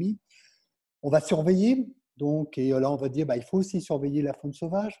épidémies. On va surveiller. Donc, et là, on va dire, il faut aussi surveiller la faune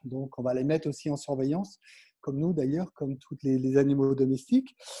sauvage. Donc, on va les mettre aussi en surveillance, comme nous d'ailleurs, comme tous les animaux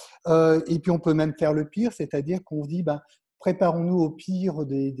domestiques. Et puis, on peut même faire le pire, c'est-à-dire qu'on dit, préparons-nous au pire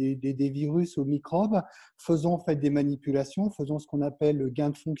des virus, aux microbes, faisons en fait des manipulations, faisons ce qu'on appelle le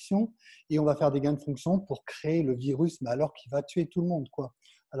gain de fonction, et on va faire des gains de fonction pour créer le virus, mais alors qu'il va tuer tout le monde, quoi.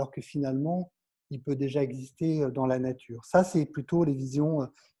 Alors que finalement, il peut déjà exister dans la nature. Ça, c'est plutôt les visions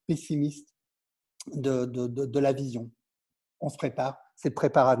pessimistes de la vision. On se prépare, c'est le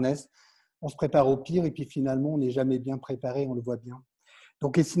préparadness, on se prépare au pire, et puis finalement, on n'est jamais bien préparé, on le voit bien.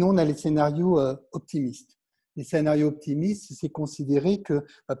 Donc, et sinon, on a les scénarios optimistes. Les scénarios optimistes, c'est considérer que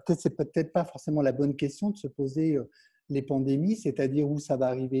c'est peut-être pas forcément la bonne question de se poser les pandémies, c'est-à-dire où ça va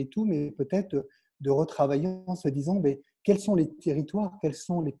arriver et tout, mais peut-être de retravailler en se disant quels sont les territoires, quelles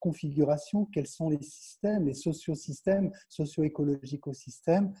sont les configurations, quels sont les systèmes, les socio-systèmes,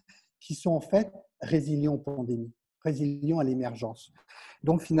 socio-écologico-systèmes qui sont en fait résilients aux pandémies, résilients à l'émergence.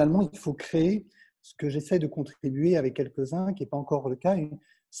 Donc finalement, il faut créer ce que j'essaie de contribuer avec quelques-uns, qui n'est pas encore le cas, une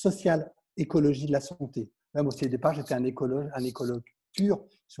social écologie de la santé. Même aussi au départ, j'étais un écologue pur,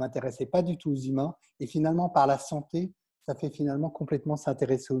 je ne m'intéressais pas du tout aux humains. Et finalement, par la santé, ça fait finalement complètement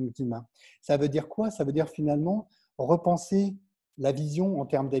s'intéresser aux humains. Ça veut dire quoi? Ça veut dire finalement repenser la vision en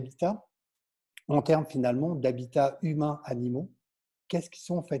termes d'habitat, en termes finalement d'habitat humain-animaux. Qu'est-ce qu'ils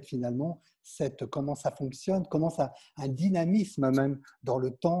sont en fait finalement, comment ça fonctionne, comment ça un dynamisme même dans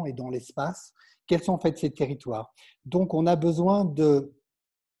le temps et dans l'espace, quels sont en fait ces territoires. Donc on a besoin de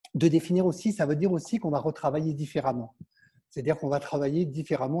définir aussi, ça veut dire aussi qu'on va retravailler différemment. C'est-à-dire qu'on va travailler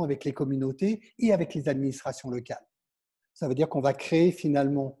différemment avec les communautés et avec les administrations locales. Ça veut dire qu'on va créer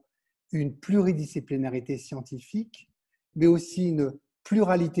finalement une pluridisciplinarité scientifique, mais aussi une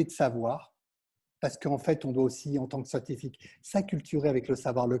pluralité de savoirs, parce qu'en fait, on doit aussi, en tant que scientifique, s'acculturer avec le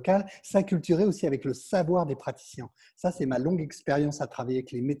savoir local, s'acculturer aussi avec le savoir des praticiens. Ça, c'est ma longue expérience à travailler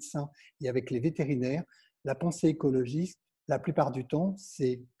avec les médecins et avec les vétérinaires. La pensée écologiste, la plupart du temps,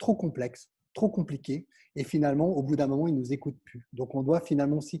 c'est trop complexe, trop compliqué, et finalement, au bout d'un moment, ils ne nous écoutent plus. Donc, on doit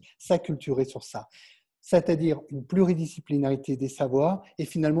finalement aussi s'acculturer sur ça. C'est-à-dire une pluridisciplinarité des savoirs et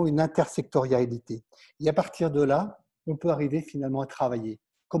finalement une intersectorialité. Et à partir de là, on peut arriver finalement à travailler.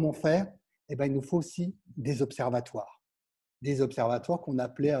 Comment faire? Il nous faut aussi des observatoires qu'on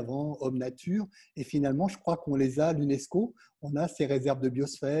appelait avant Homme-Nature. Et finalement, je crois qu'on les a à l'UNESCO. On a ces réserves de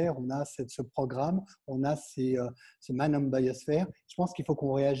biosphère, on a ce programme, on a ce Man on Biosphere. Je pense qu'il faut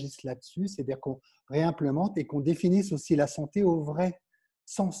qu'on réagisse là-dessus, c'est-à-dire qu'on réimplémente et qu'on définisse aussi la santé au vrai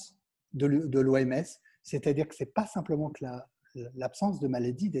sens de l'OMS. C'est-à-dire que ce n'est pas simplement que l'absence de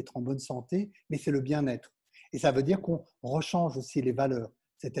maladie, d'être en bonne santé, mais c'est le bien-être. Et ça veut dire qu'on rechange aussi les valeurs.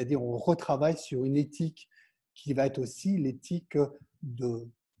 C'est-à-dire on retravaille sur une éthique qui va être aussi l'éthique de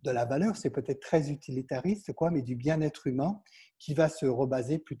la valeur. C'est peut-être très utilitariste, mais du bien-être humain qui va se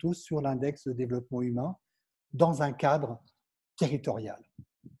rebaser plutôt sur l'index de développement humain dans un cadre territorial.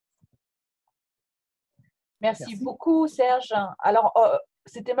 Merci beaucoup, Serge. Alors,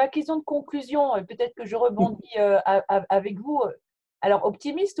 c'était ma question de conclusion. Peut-être que je rebondis avec vous. Alors,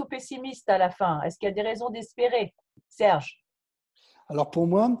 optimiste ou pessimiste à la fin? Est-ce qu'il y a des raisons d'espérer, Serge? Alors pour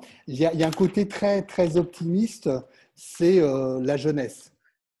moi, il y a un côté très, très optimiste, c'est la jeunesse.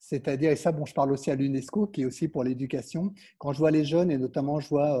 C'est-à-dire, et ça, je parle aussi à l'UNESCO, qui est aussi pour l'éducation. Quand je vois les jeunes, et notamment je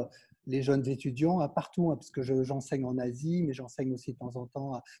vois les jeunes étudiants partout, parce que j'enseigne en Asie, mais j'enseigne aussi de temps en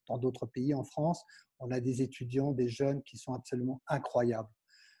temps dans d'autres pays, en France, on a des étudiants, des jeunes qui sont absolument incroyables.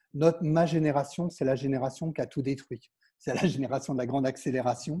 Ma génération, c'est la génération qui a tout détruit. C'est la génération de la grande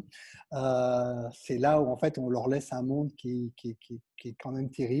accélération. C'est là où, en fait, on leur laisse un monde qui est quand même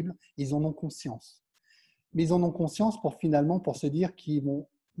terrible. Ils en ont conscience. Mais ils en ont conscience pour se dire qu'ils vont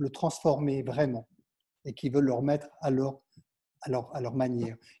le transformer vraiment et qu'ils veulent le remettre à leur à leur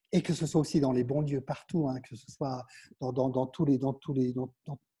manière. Et que ce soit aussi dans les bons lieux partout, hein, que ce soit dans tous les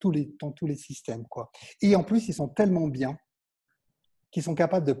systèmes, quoi. Et en plus, ils sont tellement bien qu'ils sont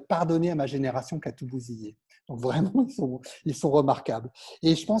capables de pardonner à ma génération qui a tout bousillé. Donc vraiment, ils sont remarquables.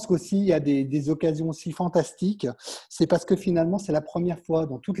 Et je pense qu'aussi, il y a des occasions aussi fantastiques. C'est parce que finalement, c'est la première fois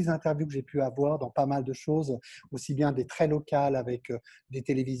dans toutes les interviews que j'ai pu avoir, dans pas mal de choses, aussi bien des très locales avec des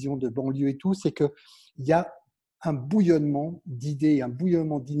télévisions de banlieue et tout, c'est qu'il y a un bouillonnement d'idées, un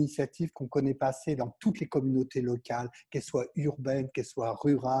bouillonnement d'initiatives qu'on ne connaît pas assez dans toutes les communautés locales, qu'elles soient urbaines, qu'elles soient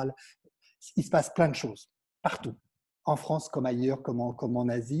rurales. Il se passe plein de choses, partout. En France comme ailleurs, comme en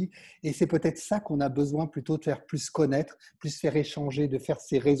Asie. Et c'est peut-être ça qu'on a besoin plutôt de faire plus connaître, plus faire échanger, de faire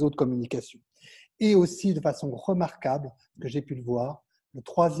ces réseaux de communication. Et aussi de façon remarquable, que j'ai pu le voir, le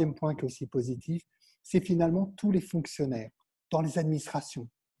troisième point qui est aussi positif, c'est finalement tous les fonctionnaires dans les administrations,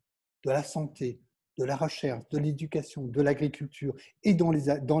 de la santé, de la recherche, de l'éducation, de l'agriculture et dans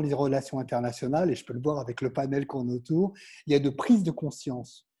les relations internationales, et je peux le voir avec le panel qu'on a autour, il y a de prise de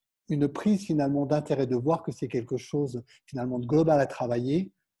conscience, une prise finalement d'intérêt de voir que c'est quelque chose finalement de global à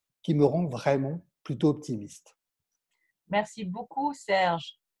travailler qui me rend vraiment plutôt optimiste. Merci beaucoup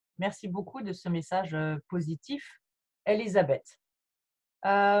Serge. Merci beaucoup de ce message positif. Elisabeth,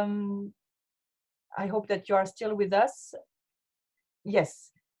 I hope that you are still with us.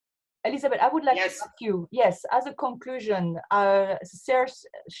 Yes. Elisabeth, I would like to ask you, yes, as a conclusion, Serge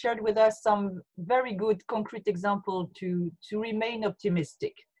shared with us some very good concrete example to remain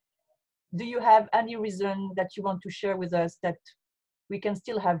optimistic. Do you have any reason that you want to share with us that we can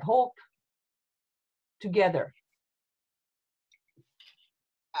still have hope together?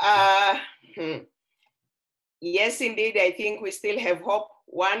 Yes, indeed, I think we still have hope.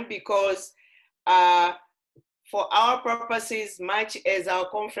 One, because for our purposes, much as our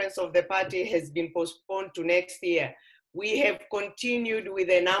conference of the party has been postponed to next year, we have continued with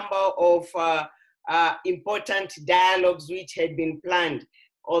a number of important dialogues which had been planned,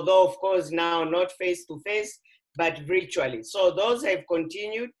 although of course now not face-to-face, but virtually. So those have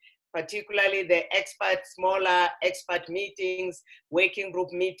continued, particularly the smaller expert meetings, working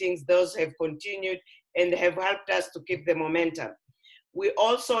group meetings, those have continued and have helped us to keep the momentum. We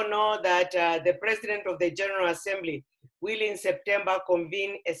also know that the President of the General Assembly will in September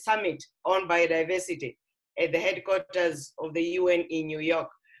convene a summit on biodiversity at the headquarters of the UN in New York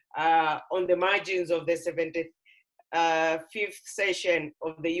on the margins of the 75th session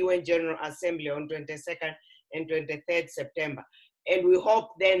of the UN General Assembly on 22nd and 23rd September. And we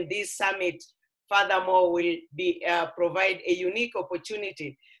hope then this summit furthermore will provide a unique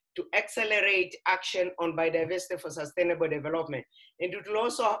opportunity to accelerate action on biodiversity for sustainable development. And it will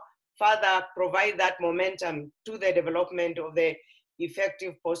also further provide that momentum to the development of the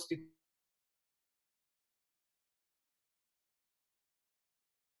effective post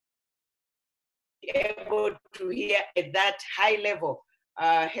able to hear at that high level,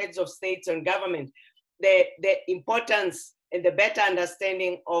 heads of states and government, the importance and the better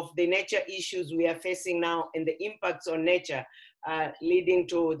understanding of the nature issues we are facing now and the impacts on nature leading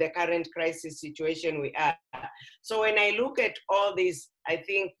to the current crisis situation we are. So when I look at all this, I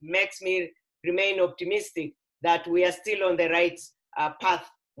think makes me remain optimistic that we are still on the right path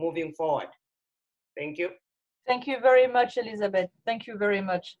moving forward. Thank you. Thank you very much, Elisabeth. Thank you very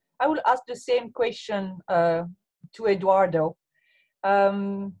much. I will ask the same question to Eduardo.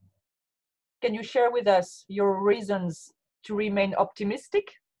 Can you share with us your reasons to remain optimistic?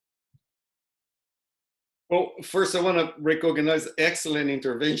 Well, first I want to recognize excellent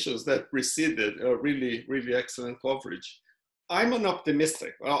interventions that preceded really, really excellent coverage. I'm an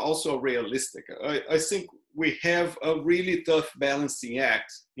optimistic, also realistic. I think we have a really tough balancing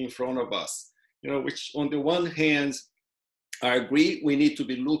act in front of us, which on the one hand, I agree we need to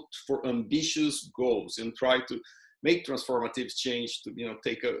be looked for ambitious goals and try to make transformative change to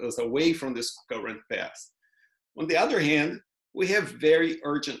take us away from this current path. On the other hand, we have very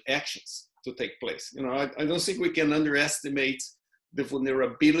urgent actions to take place. I don't think we can underestimate the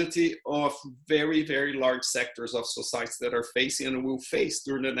vulnerability of very, very large sectors of society that are facing and will face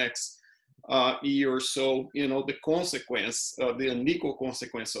during the next year or so, the consequence, the unequal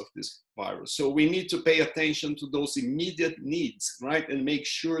consequence of this virus. So we need to pay attention to those immediate needs, right? And make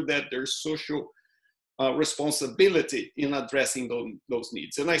sure that there's social responsibility in addressing those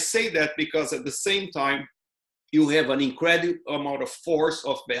needs. And I say that because at the same time, you have an incredible amount of force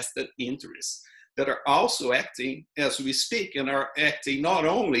of vested interests that are also acting as we speak and are acting not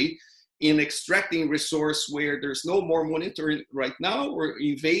only in extracting resource where there's no more monitoring right now, we're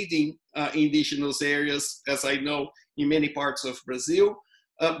invading indigenous areas, as I know, in many parts of Brazil,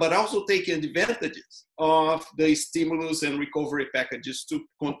 but also taking advantages of the stimulus and recovery packages to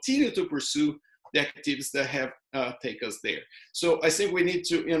continue to pursue the activities that have take us there. So I think we need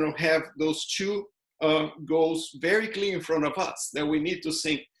to, have those two goals very clear in front of us, that we need to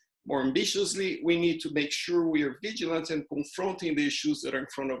think more ambitiously. We need to make sure we are vigilant and confronting the issues that are in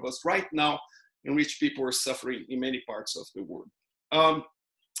front of us right now, in which people are suffering in many parts of the world.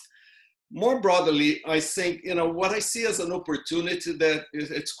 More broadly, I think, what I see as an opportunity that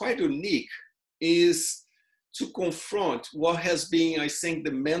it's quite unique is to confront what has been, I think,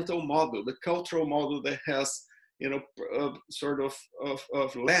 the mental model, the cultural model that has, sort of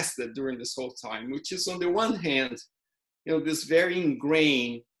lasted during this whole time, which is on the one hand, this very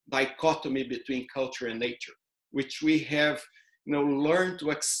ingrained dichotomy between culture and nature, which we have, learned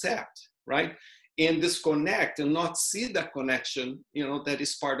to accept, right? And disconnect and not see that connection, that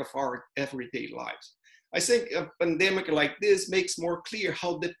is part of our everyday lives. I think a pandemic like this makes more clear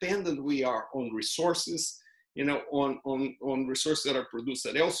how dependent we are on resources, on resources that are produced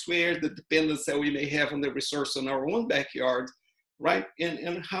elsewhere, the dependence that we may have on the resource in our own backyard, right?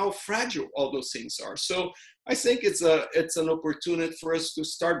 And how fragile all those things are. So I think it's an opportunity for us to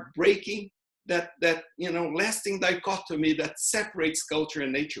start breaking that lasting dichotomy that separates culture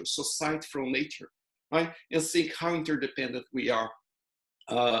and nature, society from nature, right? And think how interdependent we are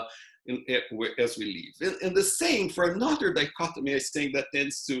as we live. And the same for another dichotomy, I think, that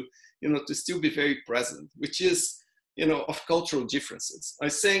tends to, to still be very present, which is, of cultural differences. I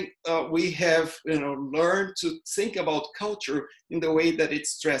think we have, learned to think about culture in the way that it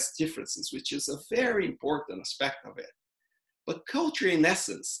stresses differences, which is a very important aspect of it. But culture, in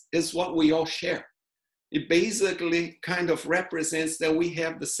essence, is what we all share. It basically kind of represents that we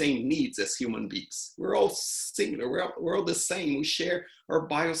have the same needs as human beings. We're all similar, we're all the same. We share our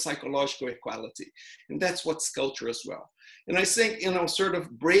biopsychological equality. And that's what's culture as well. And I think, sort of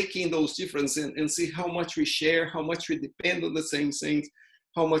breaking those differences and see how much we share, how much we depend on the same things,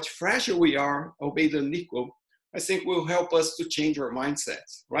 how much fragile we are, albeit unequal, I think will help us to change our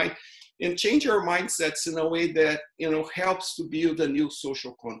mindsets, right? And change our mindsets in a way that, helps to build a new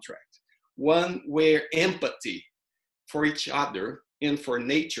social contract. One where empathy for each other and for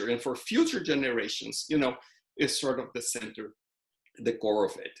nature and for future generations, is sort of the center, the core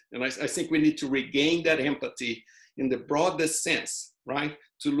of it. And I think we need to regain that empathy in the broadest sense, right?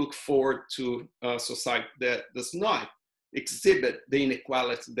 To look forward to a society that does not exhibit the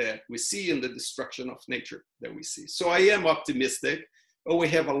inequality that we see and the destruction of nature that we see. So I am optimistic, but we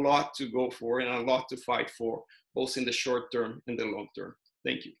have a lot to go for and a lot to fight for, both in the short term and the long term.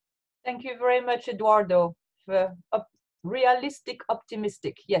 Thank you. Thank you very much, Eduardo. Realistic,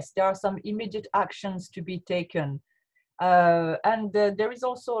 optimistic. Yes, there are some immediate actions to be taken. And there is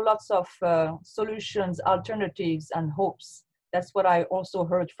also lots of solutions, alternatives, and hopes. That's what I also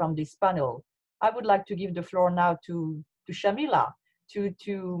heard from this panel. I would like to give the floor now to Shamila to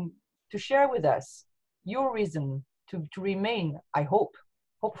share with us your reason to remain, I hope,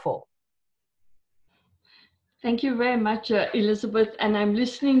 hopeful. Thank you very much, Elizabeth. And I'm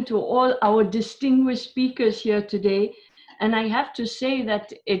listening to all our distinguished speakers here today. And I have to say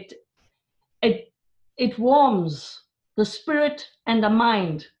that it warms the spirit and the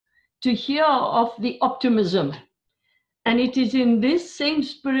mind to hear of the optimism. And it is in this same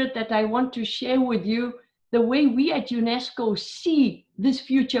spirit that I want to share with you the way we at UNESCO see this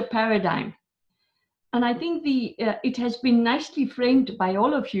future paradigm. And I think it has been nicely framed by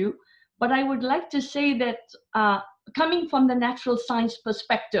all of you. But I would like to say that coming from the natural science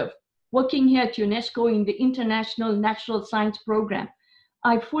perspective, working here at UNESCO in the International Natural Science Program,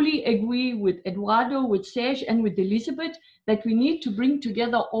 I fully agree with Eduardo, with Serge, and with Elizabeth that we need to bring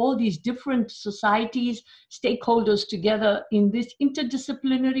together all these different societies, stakeholders together in this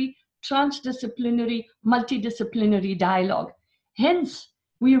interdisciplinary, transdisciplinary, multidisciplinary dialogue. Hence,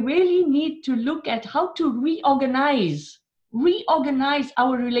 we really need to look at how to reorganize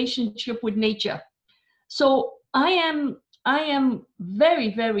our relationship with nature. So I am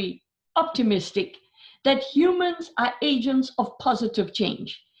very, very optimistic that humans are agents of positive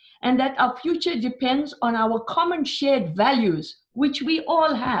change and that our future depends on our common shared values, which we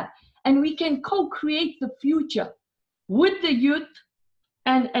all have, and we can co-create the future with the youth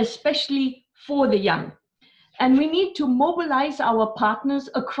and especially for the young. And we need to mobilize our partners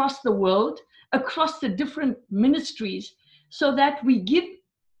across the world, across the different ministries, so that we give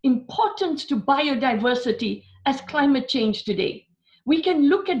importance to biodiversity as climate change today. We can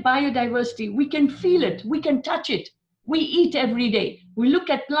look at biodiversity, we can feel it, we can touch it. We eat every day. We look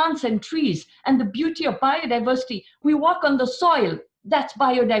at plants and trees and the beauty of biodiversity. We walk on the soil, that's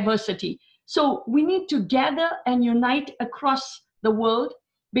biodiversity. So we need to gather and unite across the world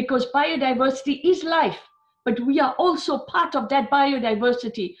because biodiversity is life, but we are also part of that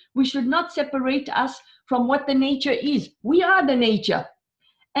biodiversity. We should not separate us from what the nature is. We are the nature.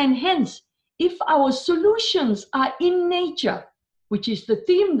 And hence, if our solutions are in nature, which is the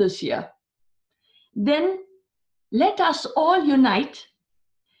theme this year, then let us all unite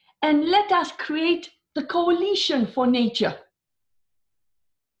and let us create the coalition for nature.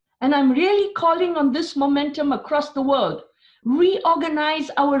 And I'm really calling on this momentum across the world.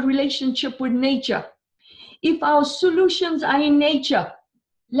 Reorganize our relationship with nature. If our solutions are in nature,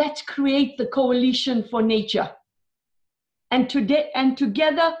 let's create the coalition for nature. And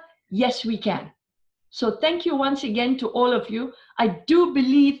together, yes, we can. So thank you once again to all of you. I do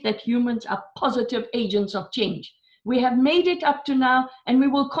believe that humans are positive agents of change. We have made it up to now, and we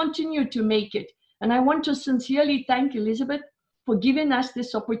will continue to make it. And I want to sincerely thank Elizabeth for giving us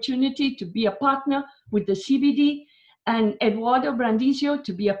this opportunity to be a partner with the CBD, and Eduardo Brondizio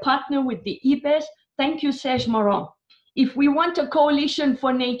to be a partner with the IPBES. Thank you, Serge Moron. If we want a coalition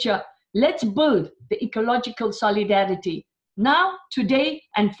for nature, let's build the ecological solidarity now, today,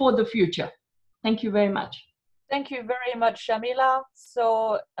 and for the future. Thank you very much. Thank you very much, Shamila.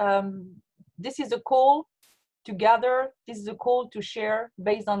 So this is a call to gather, this is a call to share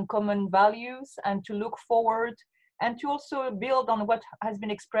based on common values and to look forward and to also build on what has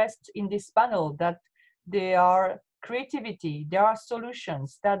been expressed in this panel, that there are creativity, there are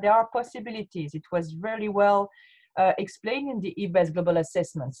solutions, that there are possibilities. It was very well explained in the IPBES global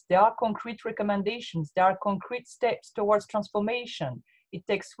assessments. There are concrete recommendations, there are concrete steps towards transformation. It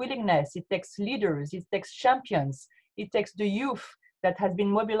takes willingness, it takes leaders, it takes champions, it takes the youth that has been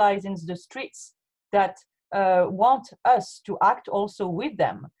mobilized in the streets that want us to act also with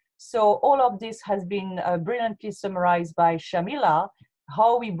them. So all of this has been brilliantly summarized by Shamila,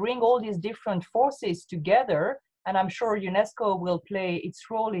 how we bring all these different forces together. And I'm sure UNESCO will play its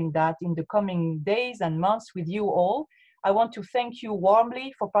role in that in the coming days and months with you all. I want to thank you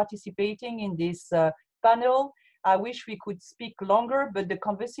warmly for participating in this panel. I wish we could speak longer, but the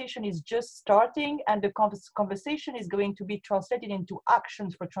conversation is just starting, and the conversation is going to be translated into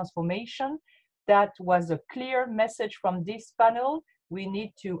actions for transformation. That was a clear message from this panel. We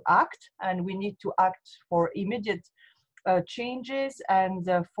need to act, and we need to act for immediate changes and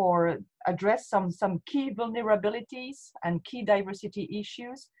for address some key vulnerabilities and key diversity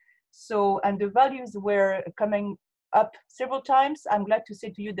issues. So, and the values were coming up several times. I'm glad to say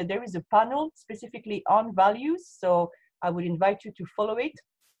to you that there is a panel specifically on values, so I would invite you to follow it.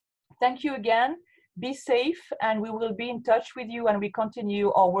 Thank you again. Be safe, and we will be in touch with you, and we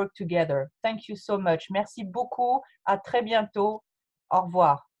continue our work together. Thank you so much. Merci beaucoup. À très bientôt. Au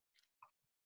revoir.